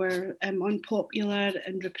unpopular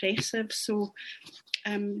and repressive. So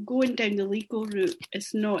going down the legal route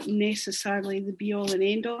is not necessarily the be all and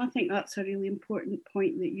end all. I think that's a really important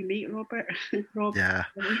point that you make, Robert. Rob. Yeah,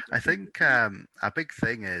 I think a big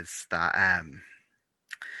thing is that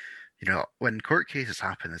when court cases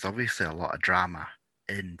happen, there's obviously a lot of drama.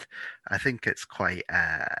 And I think it's quite,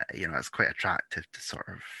 it's quite attractive to sort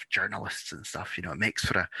of journalists and stuff. It makes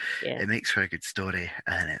for a good story,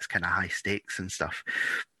 and it's kind of high stakes and stuff.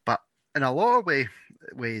 But in a lot of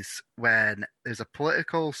ways, when there's a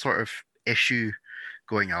political sort of issue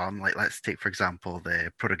going on, like let's take for example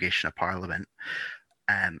the prorogation of Parliament,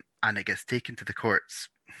 and it gets taken to the courts,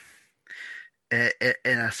 in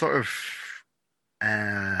a sort of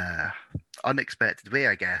unexpected way,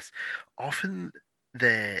 I guess. Often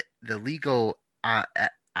the legal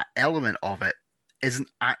element of it isn't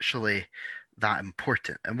actually that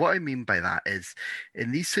important. And what I mean by that is,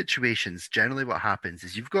 in these situations, generally what happens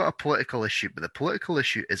is you've got a political issue, but the political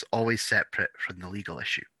issue is always separate from the legal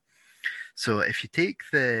issue. So if you take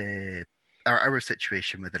our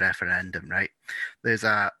situation with the referendum, right? There's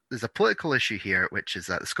a political issue here, which is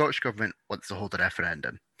that the Scottish government wants to hold a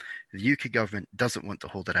referendum. The UK government doesn't want to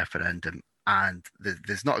hold a referendum, and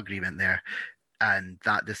there's not agreement there, and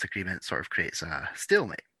that disagreement sort of creates a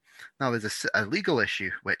stalemate. Now there's a legal issue,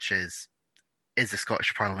 which is the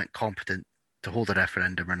Scottish Parliament competent to hold a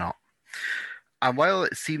referendum or not? And while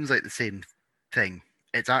it seems like the same thing,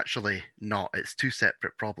 it's actually not. It's two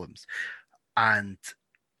separate problems. And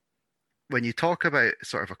when you talk about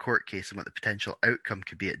sort of a court case and what the potential outcome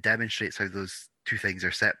could be, it demonstrates how those two things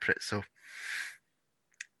are separate. So,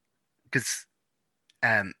 because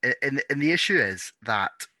and the issue is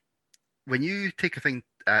that when you take a thing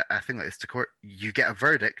like this to court, you get a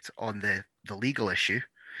verdict on the legal issue,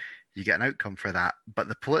 you get an outcome for that, but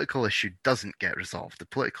the political issue doesn't get resolved. The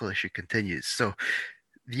political issue continues. So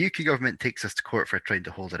the UK government takes us to court for trying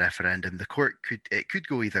to hold a referendum. The court could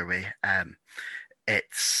go either way.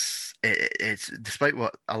 It's despite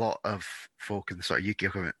what a lot of folk in the sort of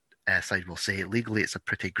UK government side will say, legally it's a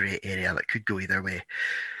pretty grey area that could go either way.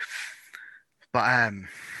 But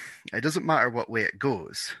it doesn't matter what way it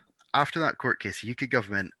goes. After that court case, the UK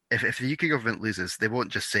government, if the UK government loses, they won't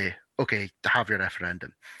just say, okay, have your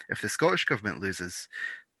referendum. If the Scottish government loses,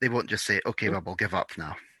 they won't just say, okay, well, we'll give up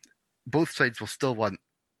now. Both sides will still want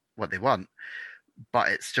what they want,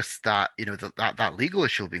 but it's just that, that legal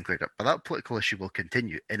issue will be cleared up, but that political issue will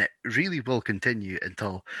continue, and it really will continue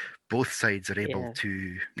until both sides are able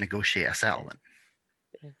to negotiate a settlement.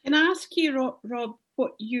 Can I ask you, Rob,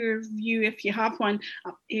 what your view, if you have one,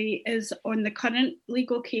 is on the current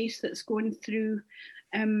legal case that's going through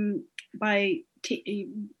by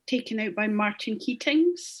taken out by Martin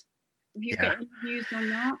Keatings? Have you got any views on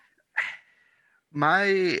that?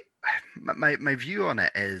 My view on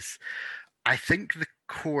it is, I think the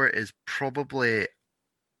court is probably,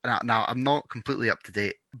 now I'm not completely up to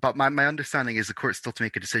date, but my understanding is the court's still to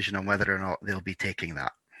make a decision on whether or not they'll be taking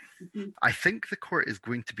that. Mm-hmm. I think the court is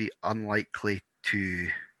going to be unlikely to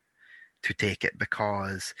take it,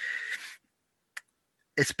 because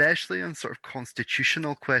especially on sort of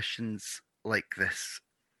constitutional questions like this,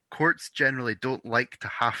 courts generally don't like to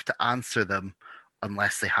have to answer them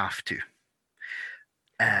unless they have to.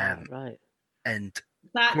 Right. And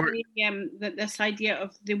That court, that this idea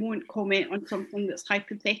of they won't comment on something that's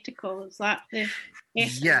hypothetical, is that the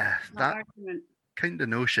essence yeah, of that argument? kind of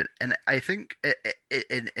notion, and I think I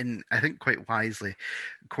think quite wisely,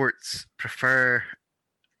 courts prefer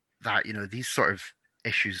that these sort of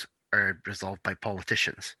issues are resolved by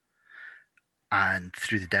politicians and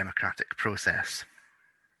through the democratic process.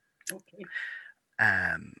 Okay.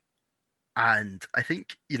 And I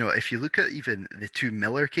think if you look at even the two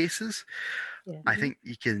Miller cases, I think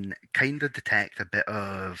you can kind of detect a bit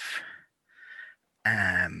of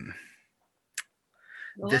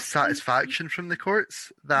dissatisfaction from the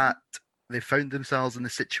courts that they found themselves in a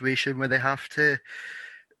situation where they have to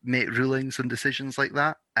make rulings and decisions like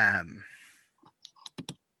that. And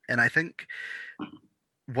I think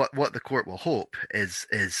what the court will hope is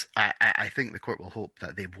I think the court will hope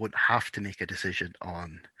that they won't have to make a decision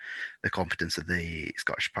on the competence of the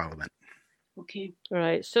Scottish Parliament. Okay.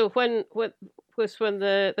 Right. So when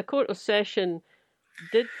the Court of Session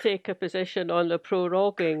did take a position on the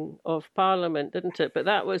proroguing of Parliament, didn't it? But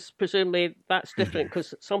that was presumably that's different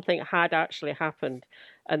because something had actually happened,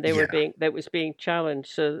 and that was being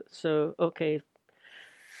challenged. So okay.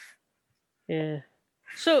 Yeah.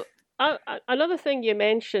 So another thing you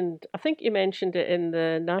mentioned, I think you mentioned it in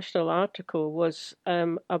the National article, was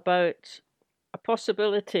about a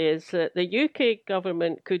possibility is that the UK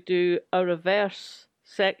government could do a reverse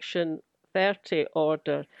Section 30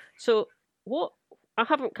 order. So what? I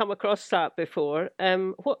haven't come across that before.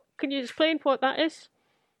 What can you explain what that is,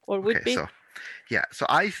 or would be? So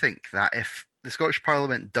I think that if the Scottish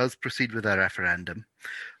Parliament does proceed with a referendum,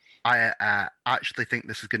 I actually think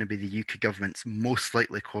this is going to be the UK government's most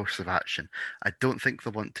likely course of action. I don't think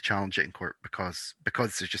they'll want to challenge it in court because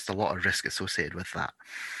there's just a lot of risk associated with that.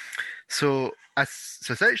 So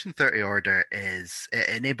Section 30 order it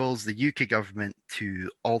enables the UK government to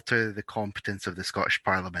alter the competence of the Scottish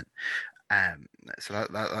Parliament. So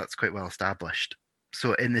that's quite well established.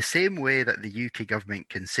 So in the same way that the UK government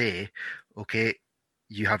can say, okay,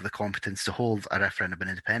 you have the competence to hold a referendum on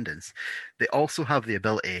independence, they also have the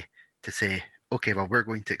ability to say, okay, well, we're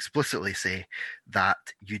going to explicitly say that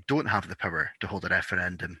you don't have the power to hold a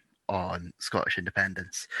referendum on Scottish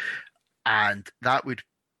independence. And that would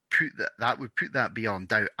put that beyond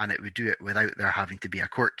doubt, and it would do it without there having to be a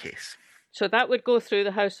court case. So that would go through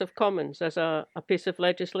the House of Commons as a piece of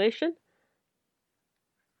legislation?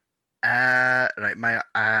 Right.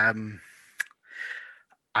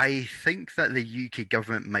 I think that the UK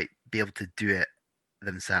government might be able to do it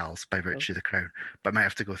themselves by virtue of the Crown, but might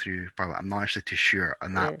have to go through Parliament. I'm not actually too sure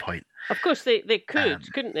on that point. Of course, they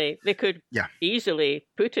could, couldn't they? They could easily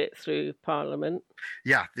put it through Parliament.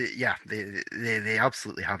 They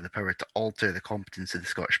absolutely have the power to alter the competence of the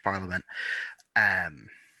Scottish Parliament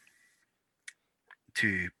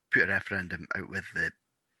to put a referendum out with the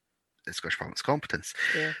Scottish Parliament's competence.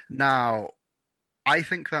 Yeah. Now, I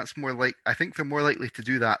think they're more likely to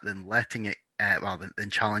do that than letting it, than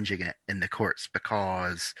challenging it in the courts,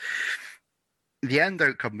 because the end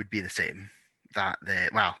outcome would be the same, that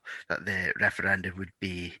the referendum would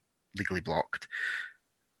be legally blocked.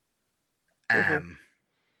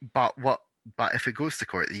 But if it goes to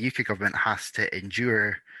court, the UK government has to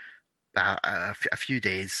endure a few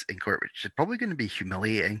days in court, which is probably going to be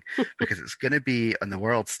humiliating because it's going to be on the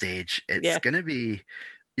world stage. It's going to be,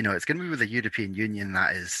 it's going to be with the European Union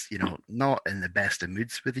that is, not in the best of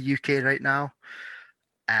moods with the UK right now.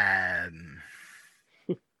 And,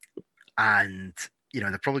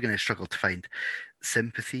 they're probably going to struggle to find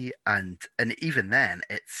sympathy. And even then,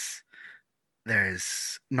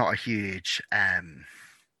 there's not a huge,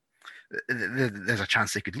 there's a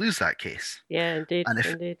chance they could lose that case. Yeah, indeed.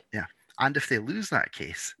 And if they lose that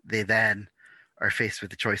case, they then are faced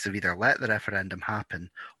with the choice of either let the referendum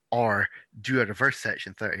happen or do a reverse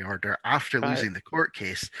Section 30 order after losing the court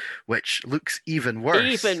case, which looks even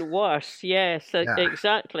worse. Even worse, yes,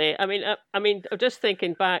 exactly. I mean, I'm just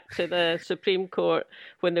thinking back to the Supreme Court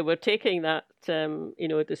when they were taking that,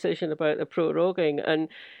 decision about the proroguing, and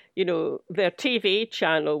their TV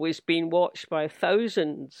channel was being watched by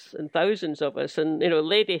thousands and thousands of us. And,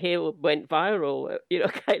 Lady Hale went viral,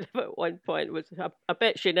 kind of at one point. I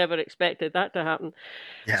bet she never expected that to happen.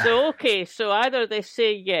 Yeah. So either they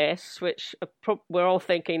say yes, which we're all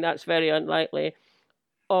thinking that's very unlikely,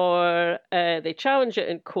 or they challenge it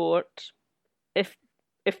in court. If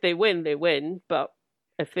they win, they win. But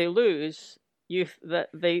if they lose,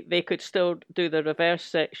 they could still do the reverse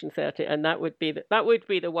Section 30, and that would be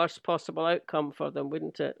the worst possible outcome for them,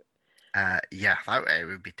 wouldn't it? It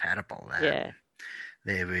would be terrible.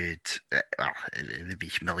 They would, it would be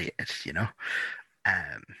humiliated,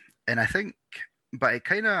 and I think, but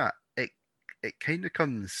it kind of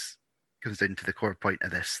comes down to the core point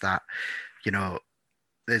of this, that, you know,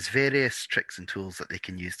 there's various tricks and tools that they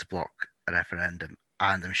can use to block a referendum,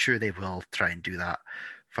 and I'm sure they will try and do that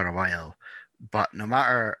for a while. But no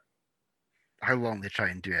matter how long they try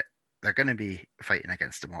and do it, they're going to be fighting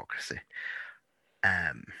against democracy.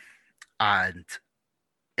 And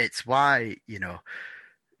it's why, you know,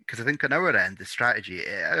 because I think on our end, the strategy,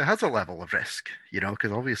 it has a level of risk, you know,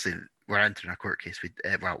 because obviously we're entering a court case.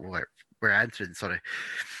 We're entering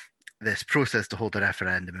this process to hold a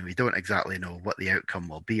referendum, and we don't exactly know what the outcome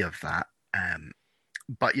will be of that.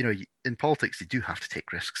 But, you know, in politics, you do have to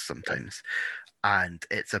take risks sometimes. And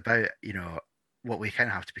it's about, you know, what we kind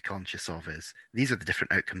of have to be conscious of is these are the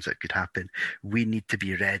different outcomes that could happen. We need to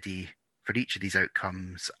be ready for each of these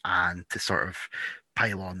outcomes and to sort of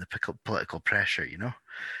pile on the political pressure, you know.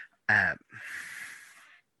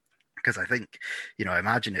 Because I think, you know,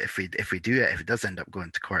 imagine if we do it, if it does end up going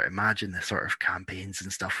to court, imagine the sort of campaigns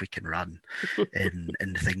and stuff we can run in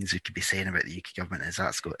the things we could be saying about the UK government as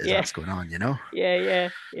that's going on, you know? Yeah.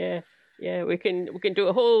 We can do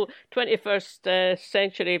a whole 21st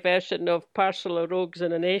century version of Parcel of Rogues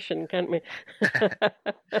in a Nation, can't we?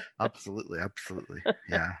 Absolutely,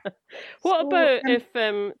 yeah. What about if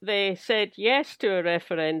they said yes to a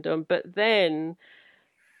referendum, but then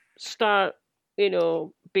start, you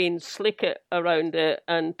know, being slick around it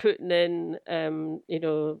and putting in, you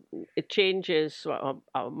know, changes?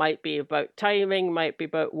 Might be about timing, might be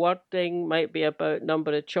about wording, might be about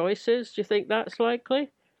number of choices. Do you think that's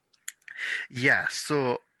likely? Yeah,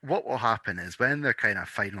 so what will happen is when they're kind of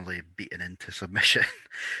finally beaten into submission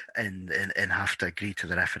and have to agree to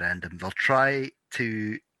the referendum, they'll try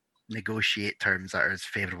to negotiate terms that are as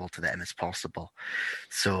favourable to them as possible.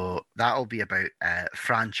 So that'll be about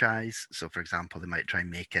franchise. So, for example, they might try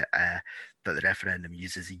and make it that the referendum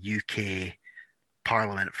uses a UK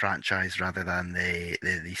Parliament franchise rather than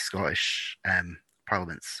the Scottish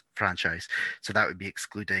Parliament's franchise. So that would be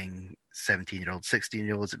excluding 17-year-olds,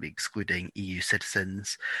 16-year-olds. It'd be excluding EU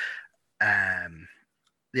citizens.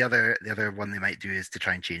 The other one they might do is to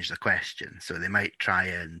try and change the question. So they might try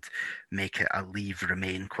and make it a leave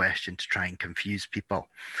remain question to try and confuse people.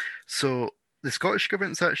 So the Scottish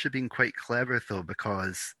government's actually been quite clever, though,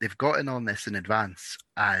 because they've gotten on this in advance,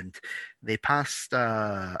 and they passed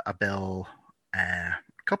a bill a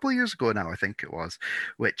couple of years ago now, I think it was,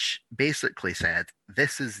 which basically said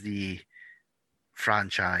this is the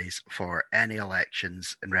franchise for any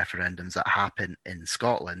elections and referendums that happen in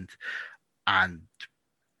Scotland, and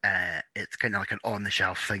it's kind of like an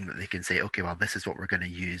on-the-shelf thing that they can say, okay, well, this is what we're going to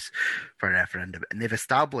use for a referendum. And they've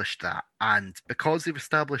established that. And because they've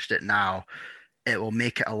established it now, it will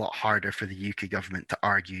make it a lot harder for the UK government to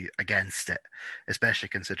argue against it, especially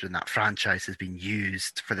considering that franchise has been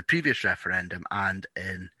used for the previous referendum and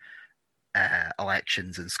in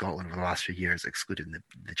elections in Scotland over the last few years, excluding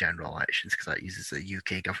the general elections, because that uses a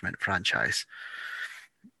UK government franchise.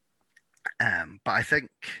 But I think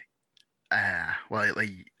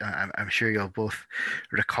I'm sure you'll both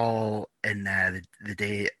recall in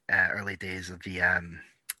the early days of the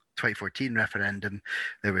 2014 referendum,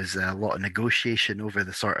 there was a lot of negotiation over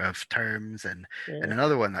the sort of terms, and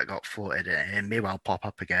another one that got floated, and may well pop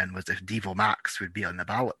up again, was if Devo Max would be on the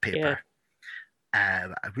ballot paper. I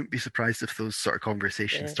wouldn't be surprised if those sort of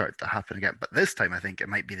conversations start to happen again. But this time, I think it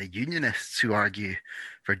might be the unionists who argue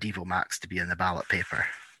for Devo Max to be in the ballot paper.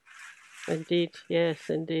 Indeed, yes,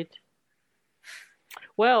 indeed.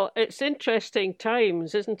 Well, it's interesting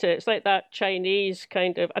times, isn't it? It's like that Chinese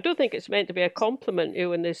kind of, I don't think it's meant to be a compliment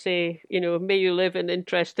when they say, you know, may you live in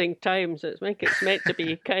interesting times. It's meant to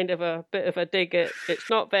be kind of a bit of a dig at, it's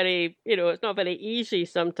not very, you know, it's not very easy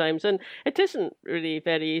sometimes. And it isn't really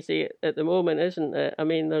very easy at the moment, isn't it? I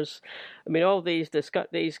mean, there's all these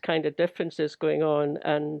kind of differences going on,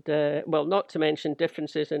 and well, not to mention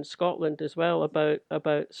differences in Scotland as well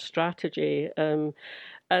about strategy. And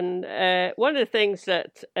one of the things that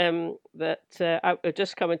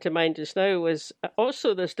just coming to mind just now was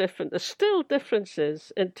also there's still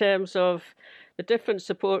differences in terms of the different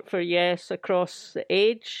support for yes across the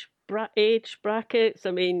age brackets.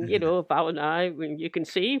 I mean, you know, Val and I, you can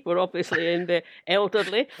see, we're obviously in the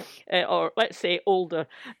elderly, or let's say older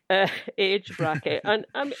age bracket. And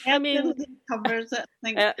I mean, covers it.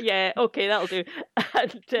 Yeah, okay, that'll do.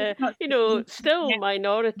 And you know, still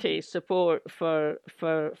minority support for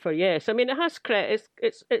yes. I mean, it has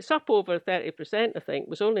it's up over 30%. I think it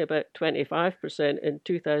was only about 25% in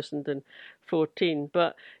 2014.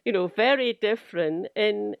 But you know, very different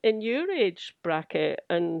in your age bracket.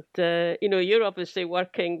 And you know, you're obviously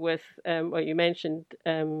working with well, you mentioned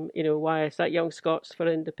you know, YS, that Young Scots for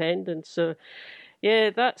Independence. So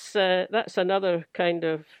Yeah, that's another kind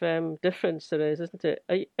of difference there is, isn't it?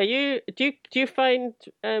 Are you do you find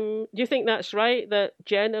do you think that's right that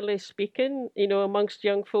generally speaking, amongst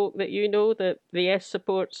young folk that that the yes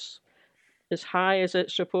support's as high as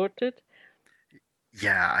it's reported?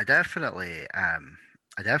 Yeah, I definitely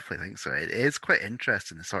think so. It is quite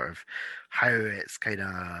interesting, the sort of how it's kind of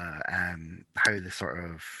how the sort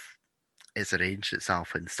of it's arranged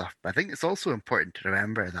itself and stuff. But I think it's also important to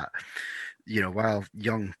remember that, while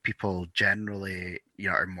young people generally,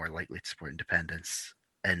 are more likely to support independence,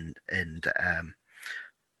 and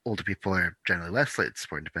older people are generally less likely to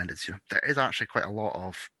support independence, there is actually quite a lot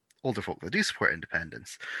of older folk that do support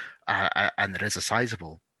independence, and there is a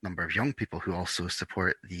sizable number of young people who also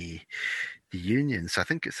support the union. So I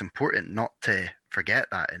think it's important not to forget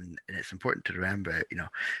that, and it's important to remember,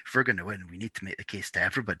 if we're going to win, we need to make the case to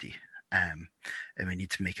everybody, and we need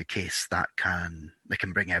to make a case that can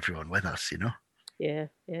bring everyone with us. Yeah,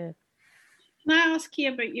 yeah. Can I ask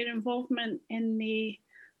you about your involvement in the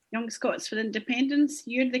Young Scots for Independence?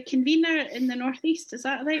 You're the convener in the Northeast, is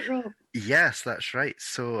that right, Rob? Yes, that's right.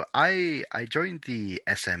 So I joined the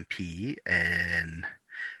SNP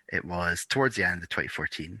it was towards the end of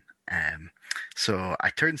 2014. So I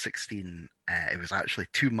turned 16. It was actually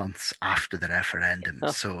 2 months after the referendum.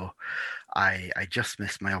 Oh. So I just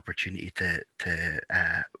missed my opportunity to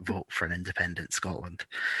vote for an independent Scotland.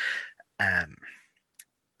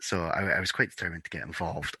 So I was quite determined to get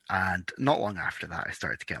involved. And not long after that, I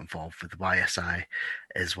started to get involved with the YSI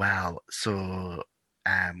as well. So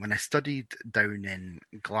when I studied down in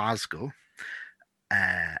Glasgow,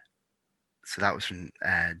 so that was from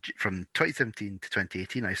 2017 to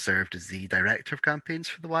 2018. I served as the director of campaigns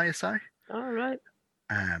for the YSI. All right.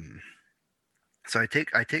 So I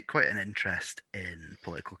take quite an interest in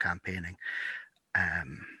political campaigning.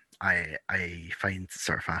 I find it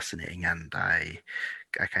sort of fascinating, and I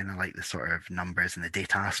kind of like the sort of numbers and the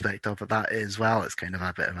data aspect of that as well. It's kind of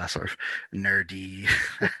a bit of a sort of nerdy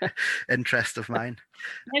interest of mine.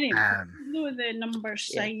 I know the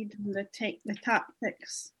numbers side and the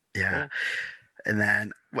tactics. Yeah. And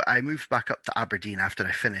then I moved back up to Aberdeen after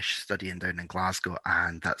I finished studying down in Glasgow,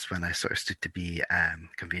 and that's when I sort of stood to be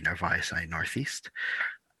convener of YSI Northeast.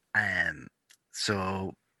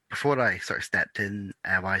 So before I sort of stepped in,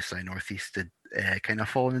 YSI Northeast had kind of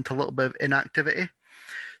fallen into a little bit of inactivity.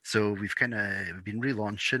 So we've been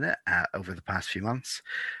relaunching it over the past few months,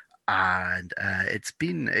 and it's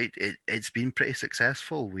been pretty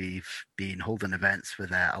successful. We've been holding events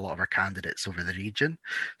with a lot of our candidates over the region.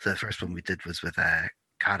 So the first one we did was with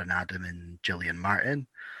Karen Adam and Gillian Martin.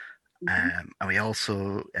 And we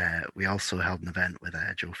also held an event with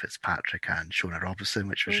Joe Fitzpatrick and Shona Robinson,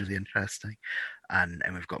 which was really interesting. And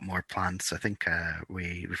we've got more planned. So I think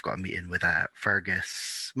we've got a meeting with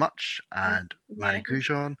Fergus Much and Mary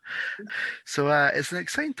Goujon. So it's an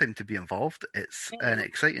exciting time to be involved. It's an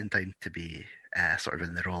exciting time to be sort of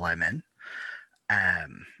in the role I'm in.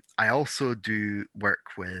 I also do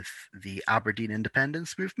work with the Aberdeen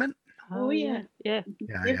Independence Movement. Oh yeah.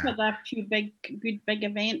 They've had a few good big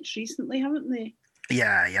events recently, haven't they?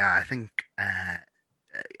 Yeah. I think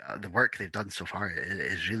the work they've done so far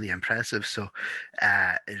is really impressive. So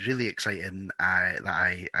it's really exciting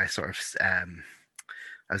that I sort of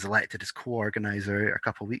I was elected as co-organizer a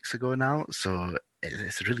couple of weeks ago now. So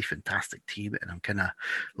it's a really fantastic team, and I'm kind of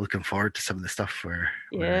looking forward to some of the stuff we're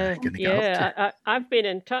going to get up to. I've been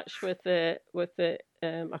in touch with the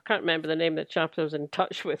I can't remember the name of the chapter I was in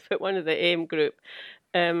touch with, but one of the AIM group,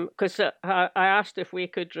 because I asked if we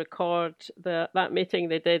could record that meeting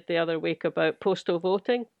they did the other week about postal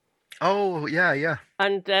voting. Oh, yeah.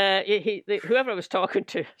 And whoever I was talking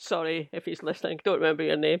to, sorry if he's listening, don't remember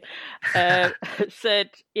your name,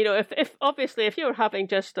 said, if you were having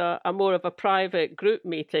just a more of a private group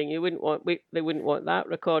meeting, they wouldn't want that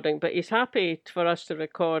recording. But he's happy for us to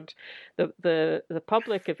record the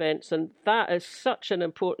public events, and that is such an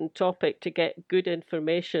important topic to get good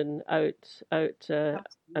information out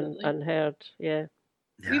and heard. Yeah.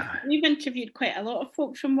 Yeah. We've interviewed quite a lot of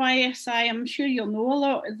folks from YSI. I'm sure you'll know a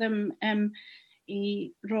lot of them.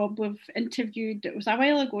 Rob, we've interviewed, it was a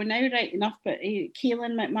while ago now, right enough, but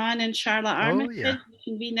Kaylin McMahon and Charlotte Armitage,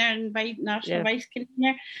 convener and national vice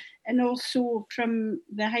convener, and also from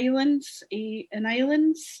the Highlands and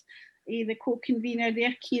Islands, the co-convener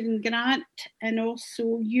there, Kieran Grant, and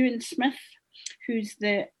also Ewan Smith, who's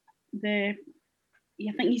I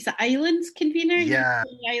think he's the Islands convener, the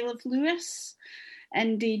Isle of Lewis.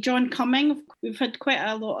 And John Cumming, we've had quite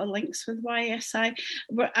a lot of links with YSI.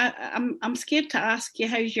 I'm scared to ask you,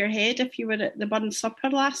 how's your head if you were at the Burn Supper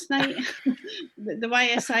last night? the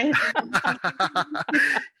YSI.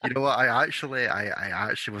 You know what? I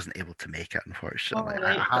actually wasn't able to make it, unfortunately. Oh,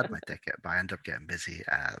 right. I had my ticket, but I ended up getting busy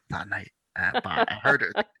that night. But I heard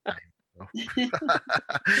it.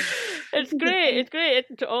 It's great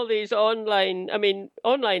to all these online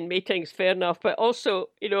meetings, fair enough, but also,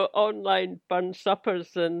 online Burn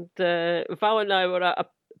Suppers. And Val and I were at a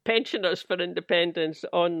Pensioners for Independence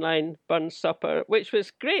online Burn Supper, which was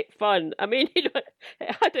great fun. I mean, it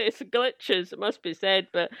had its glitches, it must be said,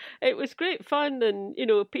 but it was great fun. And,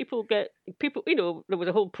 people, there was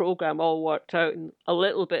a whole programme all worked out, and a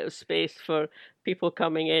little bit of space for people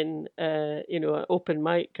coming in, an open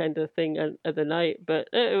mic kind of thing at the night. But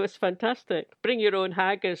it was fantastic. Bring your own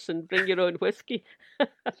haggis and bring your own whiskey.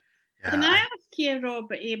 Can I ask you, Rob,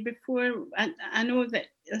 before, I know that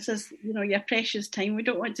this is, your precious time, we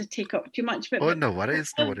don't want to take up too much. But no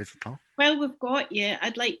worries at all. While we've got you,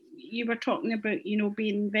 you were talking about,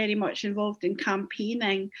 being very much involved in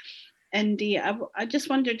campaigning. And I just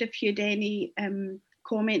wondered if you had any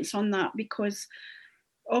comments on that, because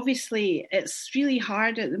obviously it's really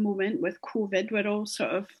hard at the moment with COVID. We're all sort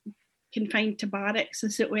of confined to barracks,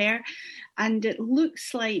 as it were, and it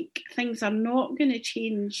looks like things are not going to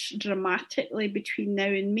change dramatically between now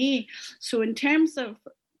and May. So in terms of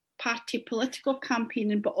party political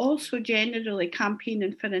campaigning, but also generally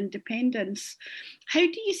campaigning for independence, how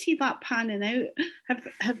do you see that panning out?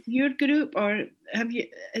 Have your group, or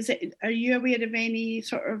are you aware of any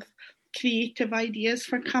sort of creative ideas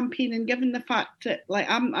for campaigning, given the fact that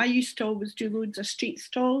I used to always do loads of street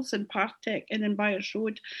stalls in Partick and in Byres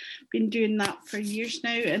Road, been doing that for years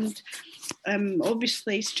now, and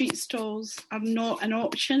obviously street stalls are not an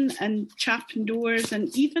option, and chapping doors,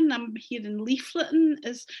 and even I'm hearing leafleting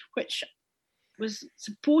which was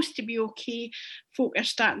supposed to be okay, folk are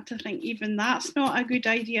starting to think even that's not a good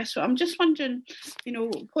idea. So I'm just wondering,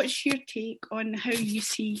 what's your take on how you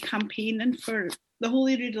see campaigning for the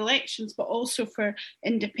Holyrood elections, but also for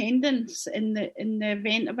independence in the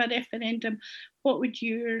event of a referendum? What would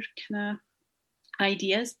your kind of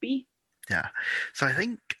ideas be? Yeah, so I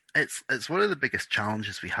think it's one of the biggest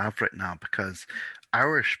challenges we have right now, because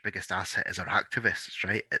our biggest asset is our activists,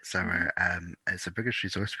 right? It's our it's the biggest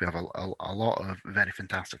resource. We have a lot of very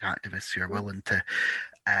fantastic activists who are willing to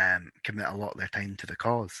commit a lot of their time to the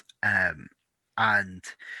cause. And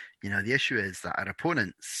the issue is that our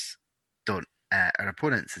opponents don't. Our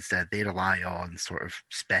opponents, instead, they rely on sort of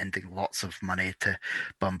spending lots of money to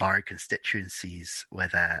bombard constituencies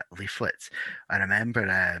with leaflets. I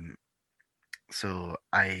remember, so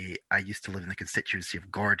I used to live in the constituency of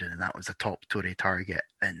Gordon, and that was a top Tory target.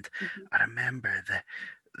 And I remember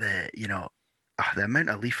the amount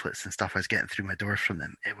of leaflets and stuff I was getting through my door from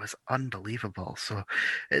them. It was unbelievable. So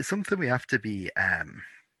it's something we have to be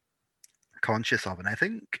conscious of, and I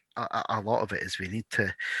think a lot of it is we need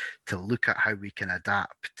to look at how we can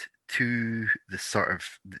adapt to the sort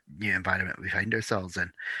of new environment we find ourselves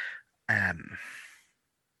in.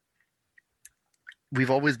 We've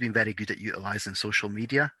always been very good at utilizing social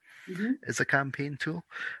media as a campaign tool,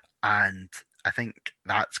 and I think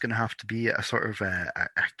that's going to have to be a sort of a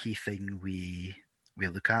key thing we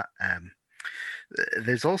look at.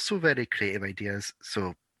 There's also very creative ideas.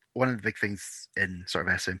 So one of the big things in sort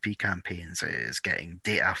of SNP campaigns is getting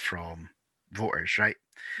data from voters, right?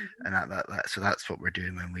 And so that's what we're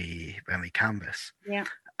doing when we canvass. Yeah.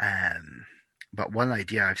 But one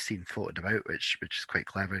idea I've seen floated about, which is quite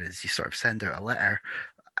clever, is you sort of send out a letter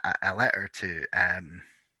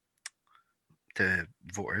to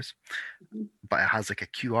voters, but it has like a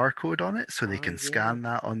QR code on it, so they can scan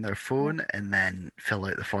that on their phone and then fill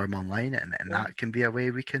out the form online, and that can be a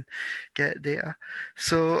way we can get data.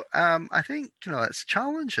 So I think it's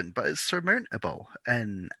challenging, but it's surmountable,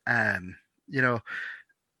 and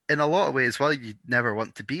in a lot of ways, while you never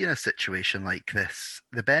want to be in a situation like this,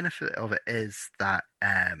 the benefit of it is that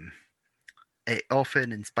it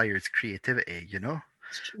often inspires creativity,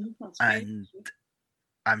 and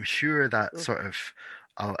I'm sure that sort of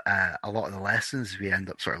a lot of the lessons we end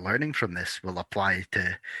up sort of learning from this will apply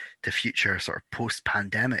to future sort of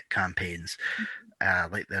post-pandemic campaigns,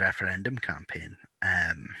 like the referendum campaign.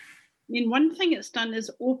 One thing it's done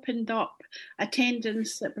is opened up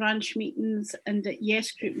attendance at branch meetings and at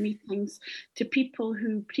Yes Group meetings to people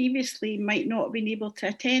who previously might not have been able to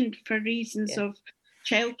attend for reasons of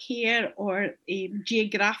childcare or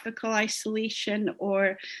geographical isolation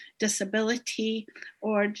or disability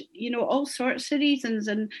or all sorts of reasons.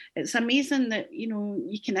 And it's amazing that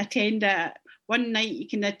you can attend one night you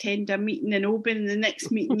can attend a meeting in Oban, and the next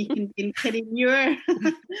meeting you can be in Kirriemuir.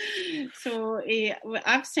 So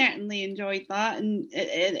I've certainly enjoyed that, and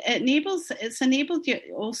it's enabled you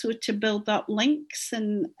also to build up links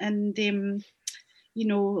and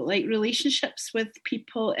like relationships with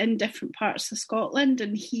people in different parts of Scotland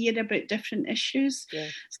and hear about different issues. Yeah.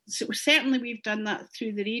 So certainly we've done that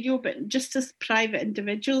through the radio, but just as private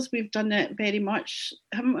individuals, we've done it very much,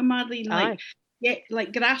 haven't we, Marlene?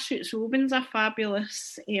 Like Grassroots Oban's a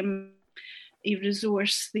fabulous a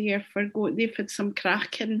resource there they've had some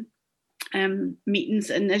cracking meetings,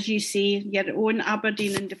 and as you say, your own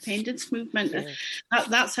Aberdeen independence movement.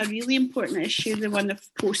 That's a really important issue, the one of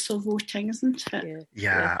postal voting, isn't it?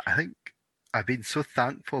 Yeah, I think I've been so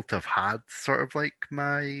thankful to have had sort of like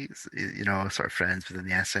my sort of friends within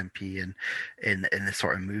the SNP and in the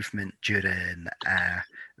sort of movement during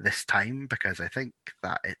this time, because I think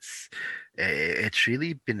that it's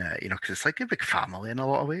really been because it's like a big family in a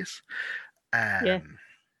lot of ways. And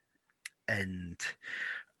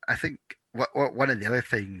I think one of the other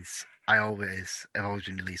things I've always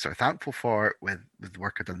been really sort of thankful for with the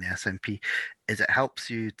work I've done in the SNP is it helps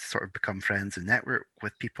you to sort of become friends and network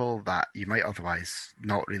with people that you might otherwise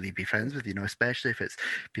not really be friends with, especially if it's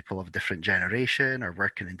people of a different generation or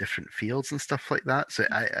working in different fields and stuff like that. So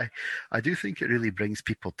I do think it really brings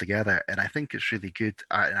people together, and I think it's really good.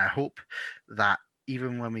 And I hope that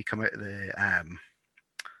even when we come out of the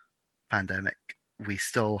pandemic, we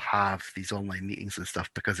still have these online meetings and stuff,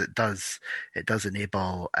 because it does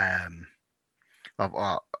enable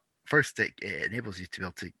first it enables you to be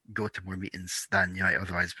able to go to more meetings than you might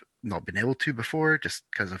otherwise not been able to before, just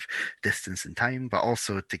because of distance and time, but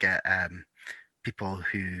also to get people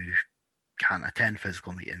who can't attend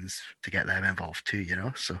physical meetings to get them involved too,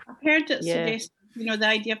 So I've heard it suggested, the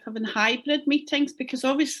idea of having hybrid meetings, because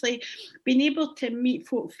obviously being able to meet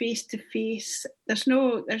folk face to face, there's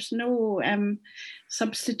no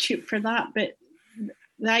substitute for that. But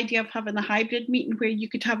the idea of having a hybrid meeting where you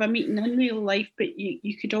could have a meeting in real life, but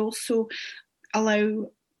you could also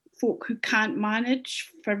allow folk who can't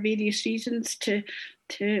manage for various reasons to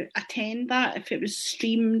attend that, if it was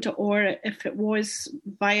streamed or if it was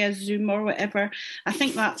via Zoom or whatever. I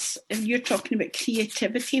think that's, if you're talking about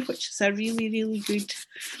creativity, which is a really, really good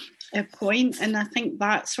point, and I think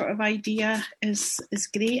that sort of idea is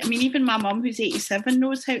great. I mean, even my mum, who's 87,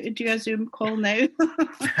 knows how to do a Zoom call now.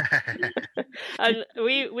 And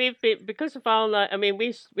we've been, because of Alna, I mean,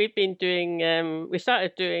 we've been doing, we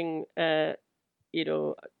started doing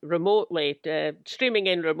remotely, streaming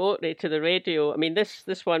in remotely to the radio. I mean, this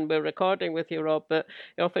one we're recording with you, Rob, but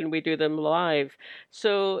often we do them live.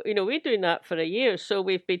 So, we're doing that for a year. So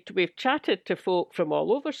we've chatted to folk from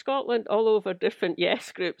all over Scotland, all over different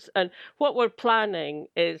Yes groups. And what we're planning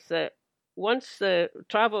is that once the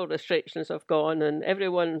travel restrictions have gone and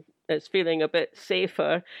everyone is feeling a bit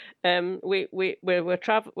safer,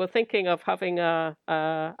 we're thinking of having the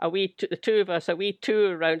two of us, a wee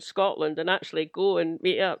tour around Scotland and actually go and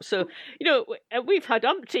meet up. So we've had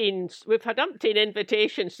umpteen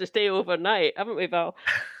invitations to stay overnight, haven't we, Val?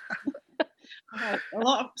 A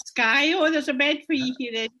lot of Sky. Oh, there's a bed for you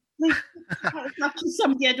here. After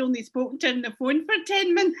somebody I'd only spoken to on the phone for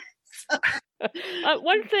 10 minutes.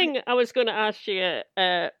 One thing I was going to ask you,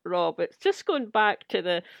 Rob, it's just going back to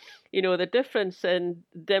the difference in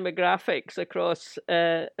demographics across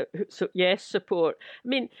Yes support. I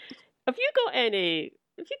mean, have you got any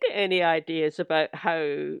ideas about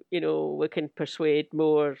how we can persuade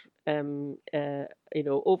more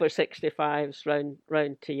over 65s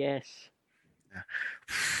round to Yes? Yeah.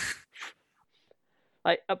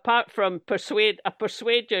 Like, apart from persuade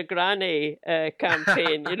your granny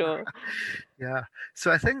campaign, Yeah. So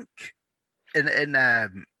I think in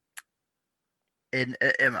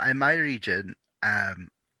my region, I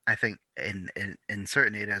think in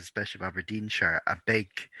certain areas, especially of Aberdeenshire, a big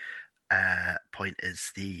point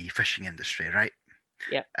is the fishing industry, right?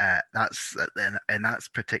 Yeah. That's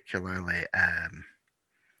particularly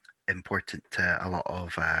important to a lot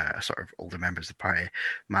of sort of older members of the party.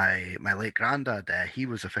 My late granddad, he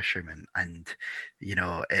was a fisherman, and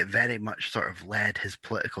it very much sort of led his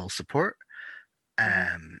political support.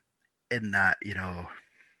 In that,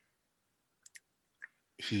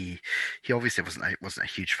 he obviously wasn't a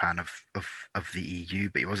huge fan of the EU,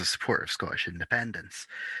 but he was a supporter of Scottish independence,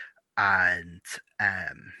 and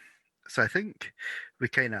so I think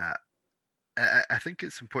I think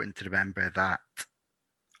it's important to remember that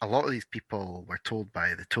a lot of these people were told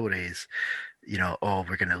by the Tories, oh,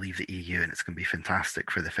 we're going to leave the EU and it's going to be fantastic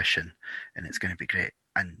for the fishing and it's going to be great.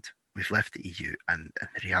 And we've left the EU, and the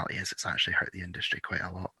reality is it's actually hurt the industry quite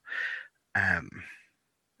a lot.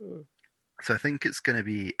 So I think it's going to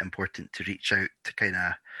be important to reach out to kind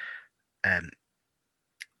of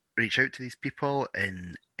reach out to these people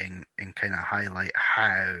and kind of highlight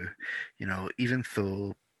how, even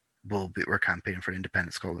though we're campaigning for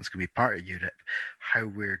independent Scotland's going to be part of Europe, how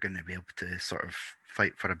we're going to be able to sort of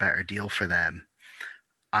fight for a better deal for them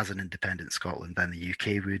as an independent Scotland than the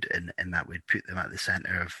UK would, and that would put them at the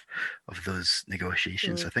centre of those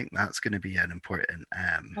negotiations. I think that's going to be an important...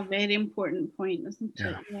 a very important point, isn't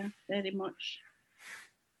it? Yeah, very much.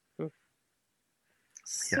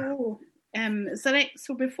 So...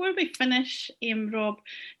 so before we finish, Rob,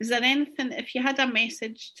 is there anything, if you had a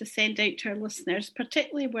message to send out to our listeners,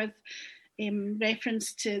 particularly with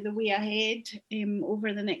reference to the way ahead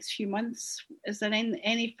over the next few months, is there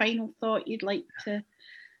any final thought you'd like to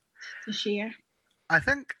share? I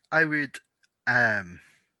think I would, we're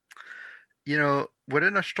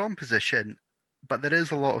in a strong position, but there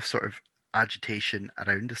is a lot of sort of agitation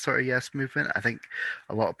around the sort of yes movement. I think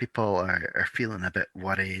a lot of people are feeling a bit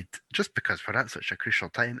worried just because we're at such a crucial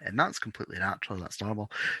time, and that's completely natural, that's normal.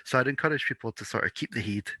 So I'd encourage people to sort of keep the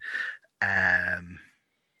heat.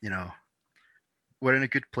 We're in a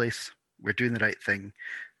good place, we're doing the right thing,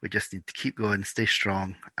 we just need to keep going, stay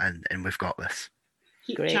strong, and we've got this.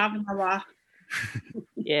 Keep chaving away.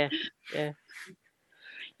 Yeah.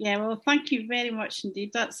 Yeah, well, thank you very much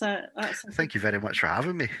indeed. That's a Thank you very much for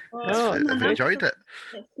having me. I've enjoyed it.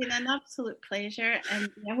 It's been an absolute pleasure, and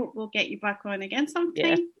I hope we'll get you back on again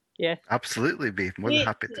sometime. Yeah. Absolutely, be more than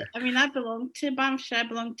happy to. I mean, I belong to Banffshire, I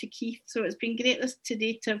belong to Keith, so it's been great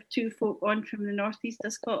today to have two folk on from the northeast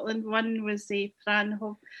of Scotland. One was Fran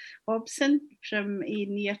Hobson from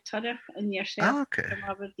near Turriff, and yourself from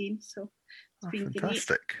Aberdeen. So it's been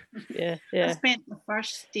fantastic. Great. Yeah. I spent the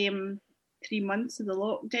first 3 months of the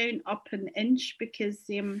lockdown up in Inch because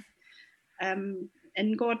in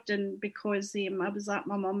Gordon, because I was at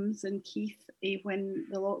my mum's in Keith when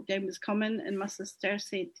the lockdown was coming, and my sister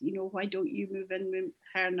said, why don't you move in with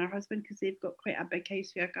her and her husband, because they've got quite a big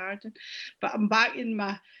house with a garden. But I'm back in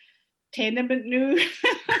my tenement now.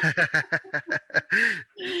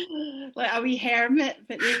 Like a wee hermit,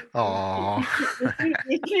 but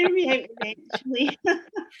they threw me out eventually.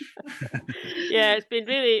 Yeah, it's been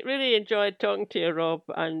really, really enjoyed talking to you, Rob.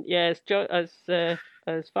 And yes,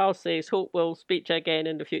 as Val says, hope we'll speak to you again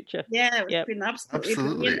in the future. Yeah, it's been absolutely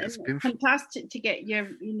brilliant. It's been fantastic to get your,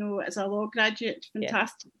 as a law graduate,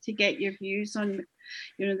 fantastic to get your views on,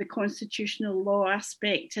 the constitutional law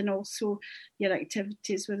aspect and also your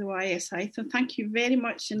activities with the YSI. So thank you very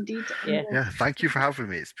much indeed. Yeah, thank you for having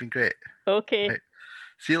me. It's been great. Okay. Right.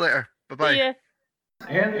 See you later. Bye-bye. See ya.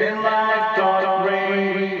 In life,